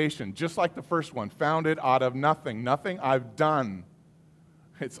creation, just like the first one, founded out of nothing. Nothing I've done.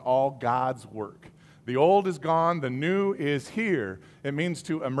 It's all God's work. The old is gone, the new is here. It means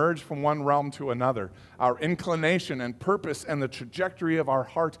to emerge from one realm to another. Our inclination and purpose and the trajectory of our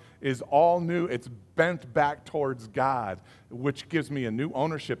heart is all new. It's bent back towards God, which gives me a new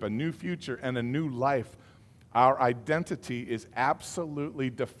ownership, a new future, and a new life. Our identity is absolutely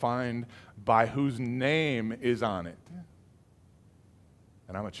defined by whose name is on it.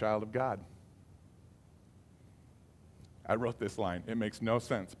 And I'm a child of God. I wrote this line. It makes no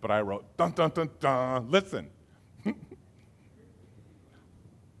sense, but I wrote, dun, dun, dun, dun, listen.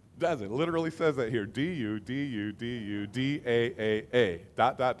 Does it? Literally says that here. D-U-D-U-D-U-D-A-A-A.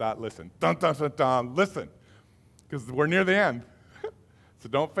 Dot, dot, dot, listen. Dun, dun, dun, dun, listen. Because we're near the end. So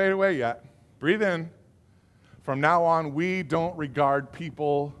don't fade away yet. Breathe in. From now on, we don't regard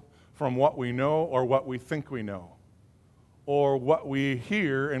people from what we know or what we think we know, or what we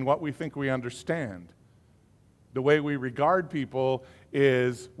hear and what we think we understand. The way we regard people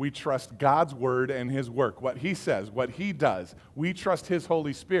is we trust God's word and His work, what He says, what He does. We trust His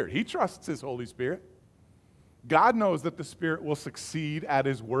Holy Spirit. He trusts His Holy Spirit. God knows that the Spirit will succeed at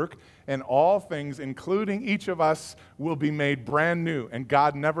His work, and all things, including each of us, will be made brand new, and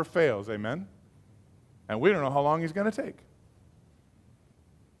God never fails. Amen? And we don't know how long He's going to take.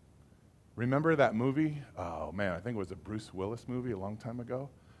 Remember that movie? Oh, man, I think it was a Bruce Willis movie a long time ago.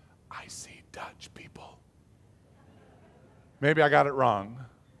 I See Dutch People. Maybe I got it wrong.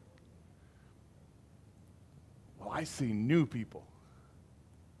 Well, I see new people.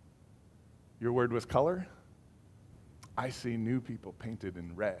 Your word was color? I see new people painted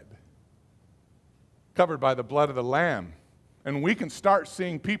in red, covered by the blood of the Lamb. And we can start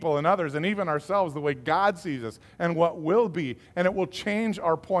seeing people and others and even ourselves the way God sees us and what will be. And it will change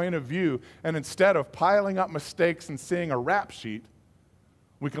our point of view. And instead of piling up mistakes and seeing a rap sheet,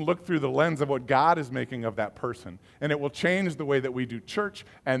 we can look through the lens of what God is making of that person. And it will change the way that we do church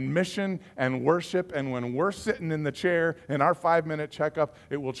and mission and worship. And when we're sitting in the chair in our 5-minute checkup,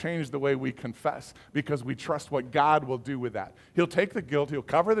 it will change the way we confess because we trust what God will do with that. He'll take the guilt, He'll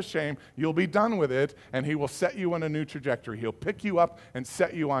cover the shame, you'll be done with it, and He will set you on a new trajectory. He'll pick you up and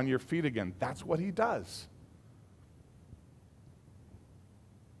set you on your feet again. That's what He does.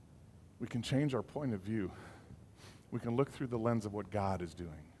 We can change our point of view. We can look through the lens of what God is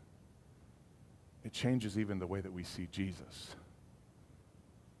doing. It changes even the way that we see Jesus.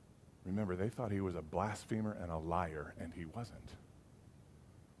 Remember, they thought he was a blasphemer and a liar, and he wasn't.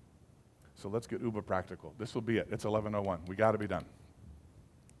 So let's get uber practical. This will be it. It's 11:01. We got to be done.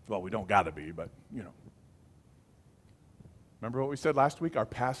 Well, we don't got to be, but, you know. Remember what we said last week? Our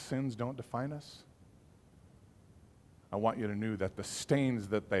past sins don't define us. I want you to know that the stains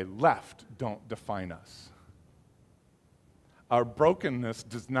that they left don't define us. Our brokenness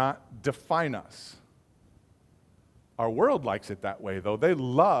does not define us. Our world likes it that way, though. They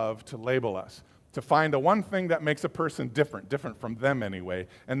love to label us, to find the one thing that makes a person different from them anyway,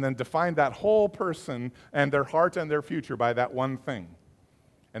 and then define that whole person and their heart and their future by that one thing.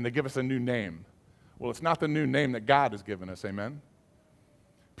 And they give us a new name. Well, it's not the new name that God has given us, amen?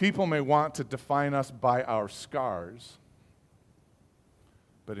 People may want to define us by our scars,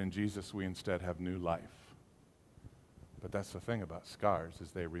 but in Jesus we instead have new life. But that's the thing about scars,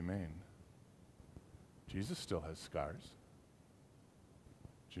 is they remain. Jesus still has scars.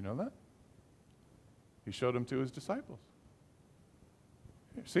 Did you know that? He showed them to his disciples.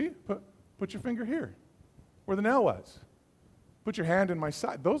 Here, see? Put your finger here, where the nail was. Put your hand in my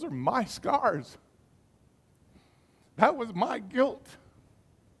side. Those are my scars. That was my guilt.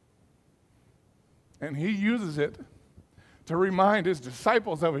 And he uses it to remind his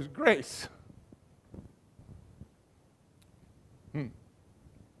disciples of his grace.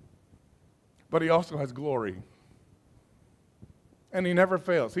 But he also has glory. And he never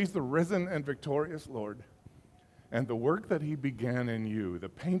fails. He's the risen and victorious Lord. And the work that he began in you, the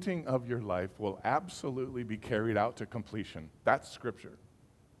painting of your life, will absolutely be carried out to completion. That's Scripture.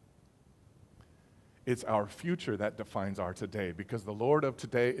 It's our future that defines our today, because the Lord of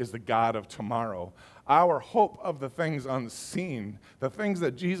today is the God of tomorrow. Our hope of the things unseen, the things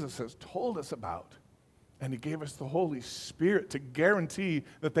that Jesus has told us about. And he gave us the Holy Spirit to guarantee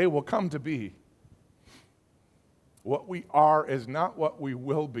that they will come to be. What we are is not what we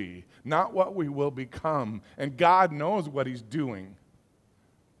will be, not what we will become. And God knows what he's doing.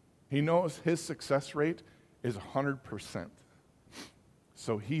 He knows his success rate is 100%.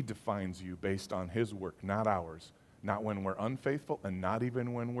 So he defines you based on his work, not ours. Not when we're unfaithful and not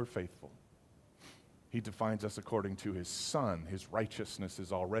even when we're faithful. He defines us according to his Son. His righteousness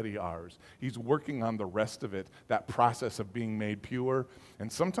is already ours. He's working on the rest of it, that process of being made pure.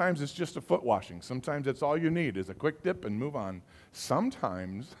 And sometimes it's just a foot washing. Sometimes it's all you need is a quick dip and move on.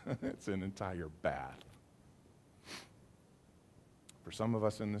 Sometimes it's an entire bath. For some of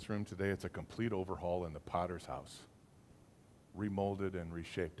us in this room today, it's a complete overhaul in the potter's house, remolded and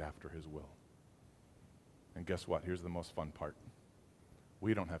reshaped after his will. And guess what? Here's the most fun part.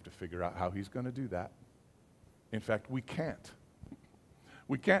 We don't have to figure out how he's going to do that. In fact, we can't.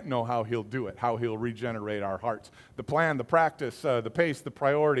 We can't know how he'll do it, how he'll regenerate our hearts. The plan, the practice, the pace, the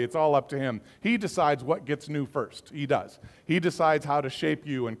priority, it's all up to him. He decides what gets new first. He does. He decides how to shape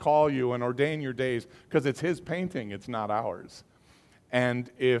you and call you and ordain your days, because it's his painting, it's not ours.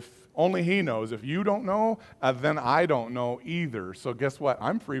 And if only he knows, if you don't know, then I don't know either. So guess what?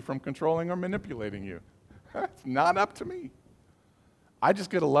 I'm free from controlling or manipulating you. It's not up to me. I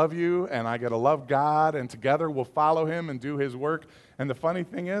just get to love you, and I get to love God, and together we'll follow him and do his work. And the funny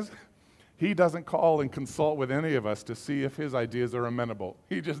thing is, he doesn't call and consult with any of us to see if his ideas are amenable.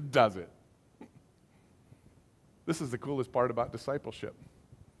 He just does it. This is the coolest part about discipleship.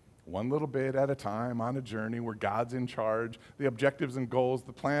 One little bit at a time on a journey where God's in charge, the objectives and goals,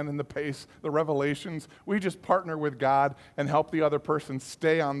 the plan and the pace, the revelations. We just partner with God and help the other person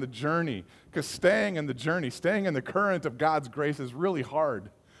stay on the journey. Because staying in the journey, staying in the current of God's grace is really hard.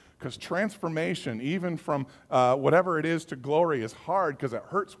 Because transformation, even from whatever it is to glory, is hard because it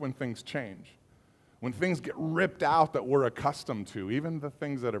hurts when things change. When things get ripped out that we're accustomed to, even the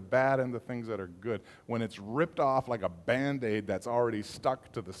things that are bad and the things that are good, when it's ripped off like a Band-Aid that's already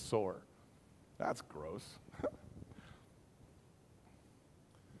stuck to the sore. That's gross.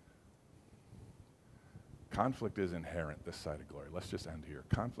 Conflict is inherent this side of glory. Let's just end here.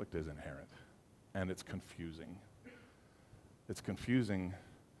 Conflict is inherent, and it's confusing. It's confusing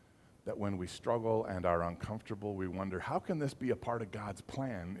that when we struggle and are uncomfortable, we wonder, how can this be a part of God's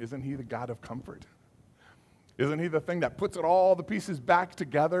plan? Isn't he the God of comfort? Isn't he the thing that puts all the pieces back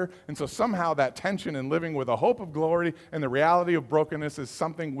together? And so somehow that tension in living with a hope of glory and the reality of brokenness is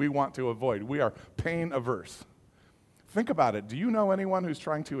something we want to avoid. We are pain averse. Think about it. Do you know anyone who's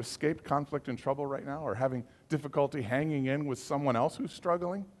trying to escape conflict and trouble right now, or having difficulty hanging in with someone else who's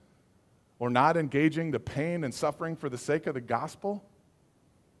struggling, or not engaging the pain and suffering for the sake of the gospel?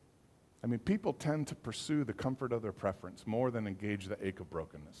 I mean, people tend to pursue the comfort of their preference more than engage the ache of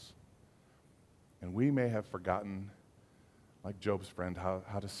brokenness. And we may have forgotten, like Job's friend, how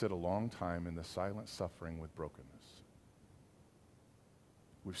to sit a long time in the silent suffering with brokenness.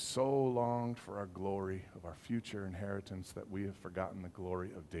 We've so longed for our glory of our future inheritance that we have forgotten the glory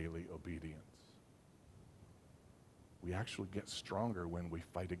of daily obedience. We actually get stronger when we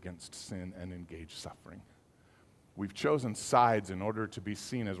fight against sin and engage suffering. We've chosen sides in order to be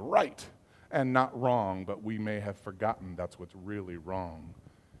seen as right and not wrong, but we may have forgotten that's what's really wrong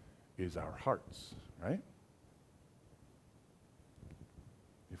is our hearts, right?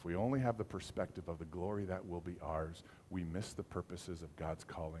 If we only have the perspective of the glory that will be ours, we miss the purposes of God's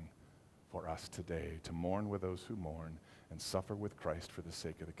calling for us today to mourn with those who mourn and suffer with Christ for the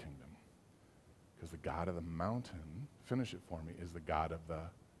sake of the kingdom. Because the God of the mountain, finish it for me, is the God of the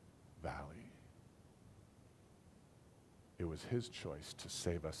valley. It was his choice to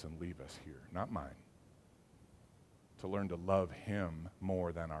save us and leave us here, not mine. To learn to love him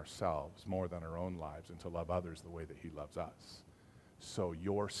more than ourselves, more than our own lives, and to love others the way that he loves us. So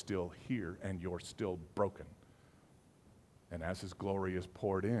you're still here and you're still broken. And as his glory is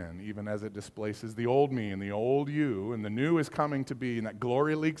poured in, even as it displaces the old me and the old you, and the new is coming to be, and that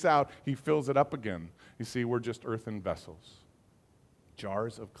glory leaks out, he fills it up again. You see, we're just earthen vessels,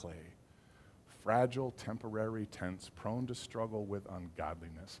 jars of clay, fragile, temporary tents, prone to struggle with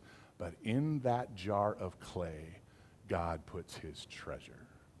ungodliness. But in that jar of clay, God puts his treasure.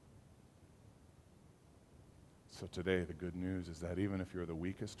 So today, the good news is that even if you're the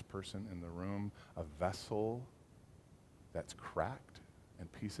weakest person in the room, a vessel that's cracked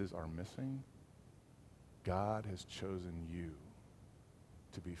and pieces are missing, God has chosen you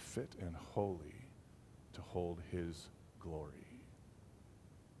to be fit and holy to hold his glory.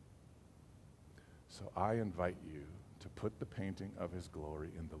 So I invite you to put the painting of his glory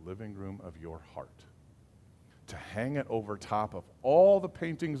in the living room of your heart, to hang it over top of all the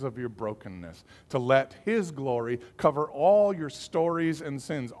paintings of your brokenness, to let his glory cover all your stories and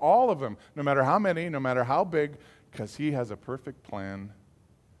sins, all of them, no matter how many, no matter how big, because he has a perfect plan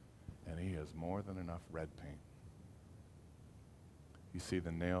and he has more than enough red paint. You see,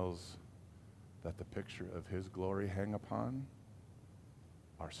 the nails that the picture of his glory hang upon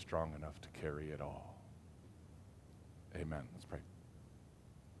are strong enough to carry it all. Amen. Let's pray.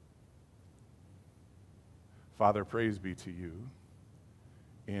 Father, praise be to you.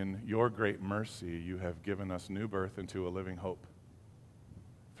 In your great mercy, you have given us new birth into a living hope.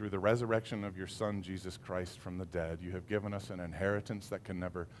 Through the resurrection of your Son, Jesus Christ, from the dead, you have given us an inheritance that can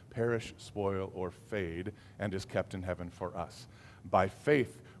never perish, spoil, or fade, and is kept in heaven for us. By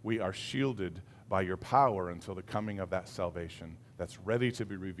faith, we are shielded by your power until the coming of that salvation that's ready to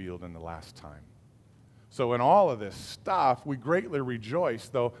be revealed in the last time. So in all of this stuff, we greatly rejoice,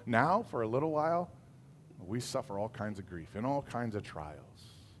 though now, for a little while, we suffer all kinds of grief and all kinds of trials.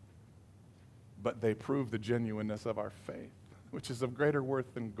 But they prove the genuineness of our faith, which is of greater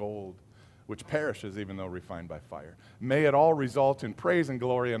worth than gold, which perishes even though refined by fire. May it all result in praise and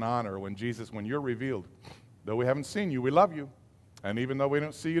glory and honor when you're revealed. Though we haven't seen you, we love you. And even though we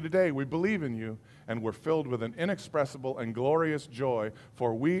don't see you today, we believe in you, and we're filled with an inexpressible and glorious joy,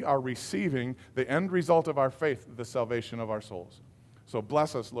 for we are receiving the end result of our faith, the salvation of our souls. So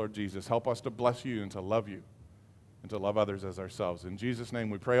bless us, Lord Jesus. Help us to bless you and to love you and to love others as ourselves. In Jesus' name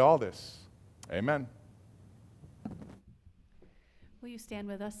we pray all this. Amen. Will you stand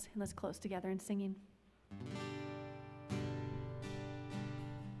with us and let's close together in singing?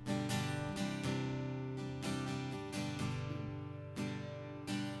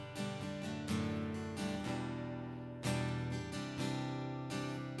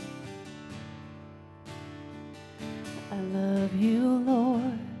 I love you,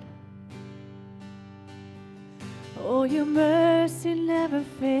 Lord. Oh, your mercy never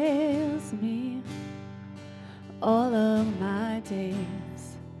fails me. All of my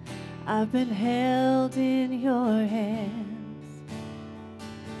days I've been held in your hands.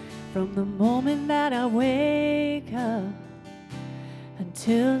 From the moment that I wake up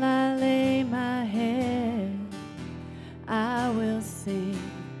until I lay my head, I will sing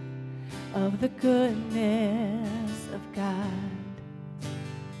of the goodness of God.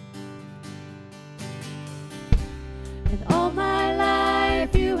 And all my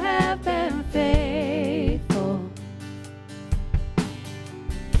life you have been faithful.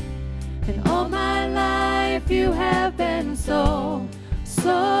 And all my life you have been so,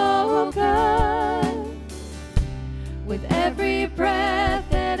 so good. With every breath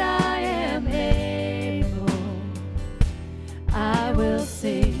that I am able, I will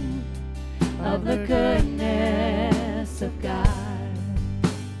sing of the goodness of God.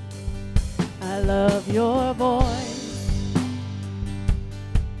 I love your voice.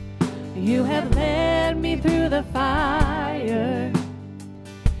 You have led me through the fire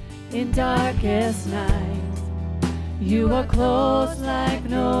in darkest nights. You are close like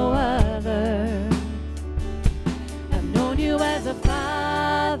no other. I've known you as a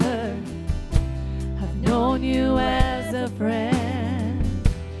father. I've known you as a friend.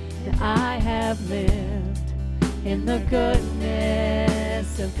 And I have lived in the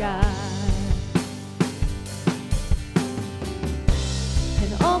goodness of God.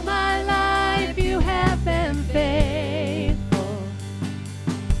 And all my life you have been faithful.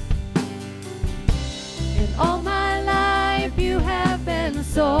 And all my life you have been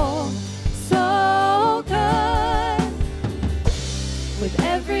so, so good. With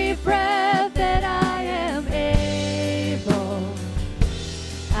every breath that I am able,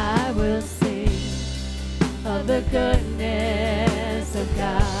 I will sing of the goodness of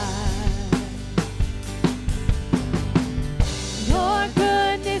God. Your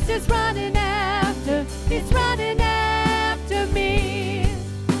goodness is running after, it's running after me.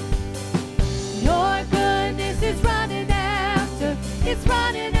 Your goodness is running after, it's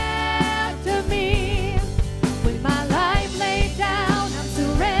running after me. With my life laid down, I'm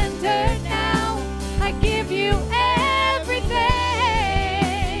surrendered now. I give you everything.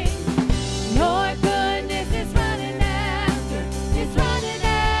 Your goodness is running after, it's running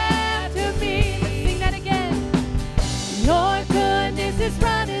after me. Let's sing that again. Your goodness is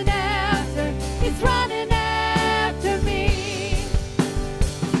running after, it's running after me.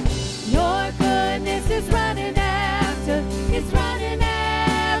 Your goodness is running after, it's running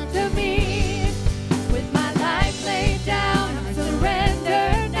after me. With my life laid down, I'm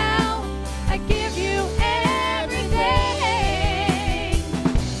surrendered now. I give you everything.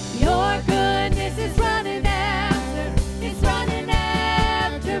 Your goodness is running after, it's running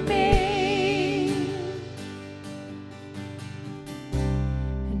after me.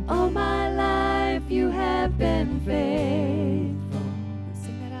 And all my life you have been faithful. Let's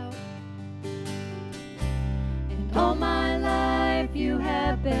sing that out. And all my life you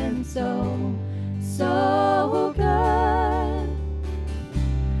have been so, so good.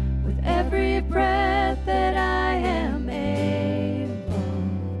 With every breath that I am able,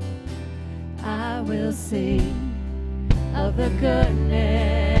 I will sing of the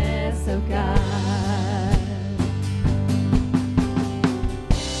goodness of God.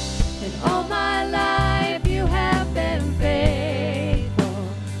 And all my life you have been faithful.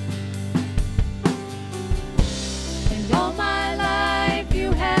 And all my life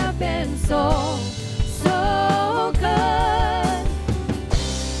you have been so, so good.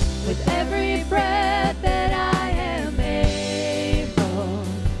 With every breath that I am able,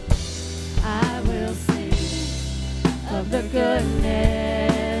 I will sing of the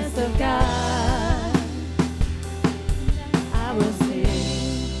goodness of God. I will sing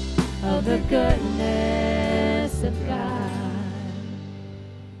of the goodness of God.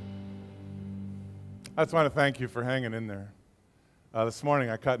 I just want to thank you for hanging in there. This morning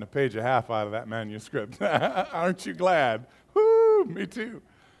I cut a page and a half out of that manuscript. Aren't you glad? Woo, me too.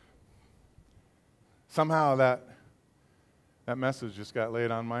 Somehow that message just got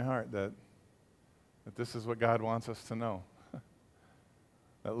laid on my heart that this is what God wants us to know.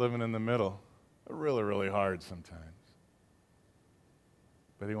 That living in the middle is really, really hard sometimes.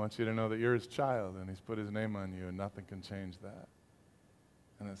 But he wants you to know that you're his child and he's put his name on you and nothing can change that.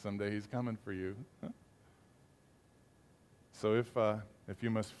 And that someday he's coming for you. So if you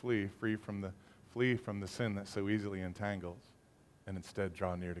must flee from the sin that so easily entangles and instead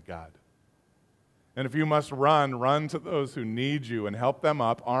draw near to God. And if you must run to those who need you and help them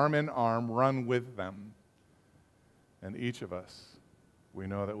up, arm in arm, run with them. And each of us, we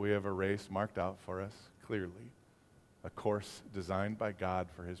know that we have a race marked out for us clearly, a course designed by God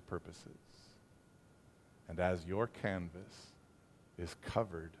for his purposes. And as your canvas is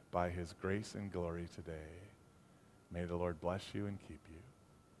covered by his grace and glory today, may the Lord bless you and keep you.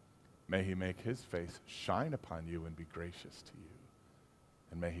 May he make his face shine upon you and be gracious to you.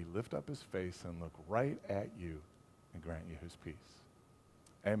 And may he lift up his face and look right at you and grant you his peace.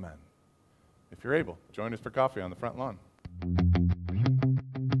 Amen. If you're able, join us for coffee on the front lawn.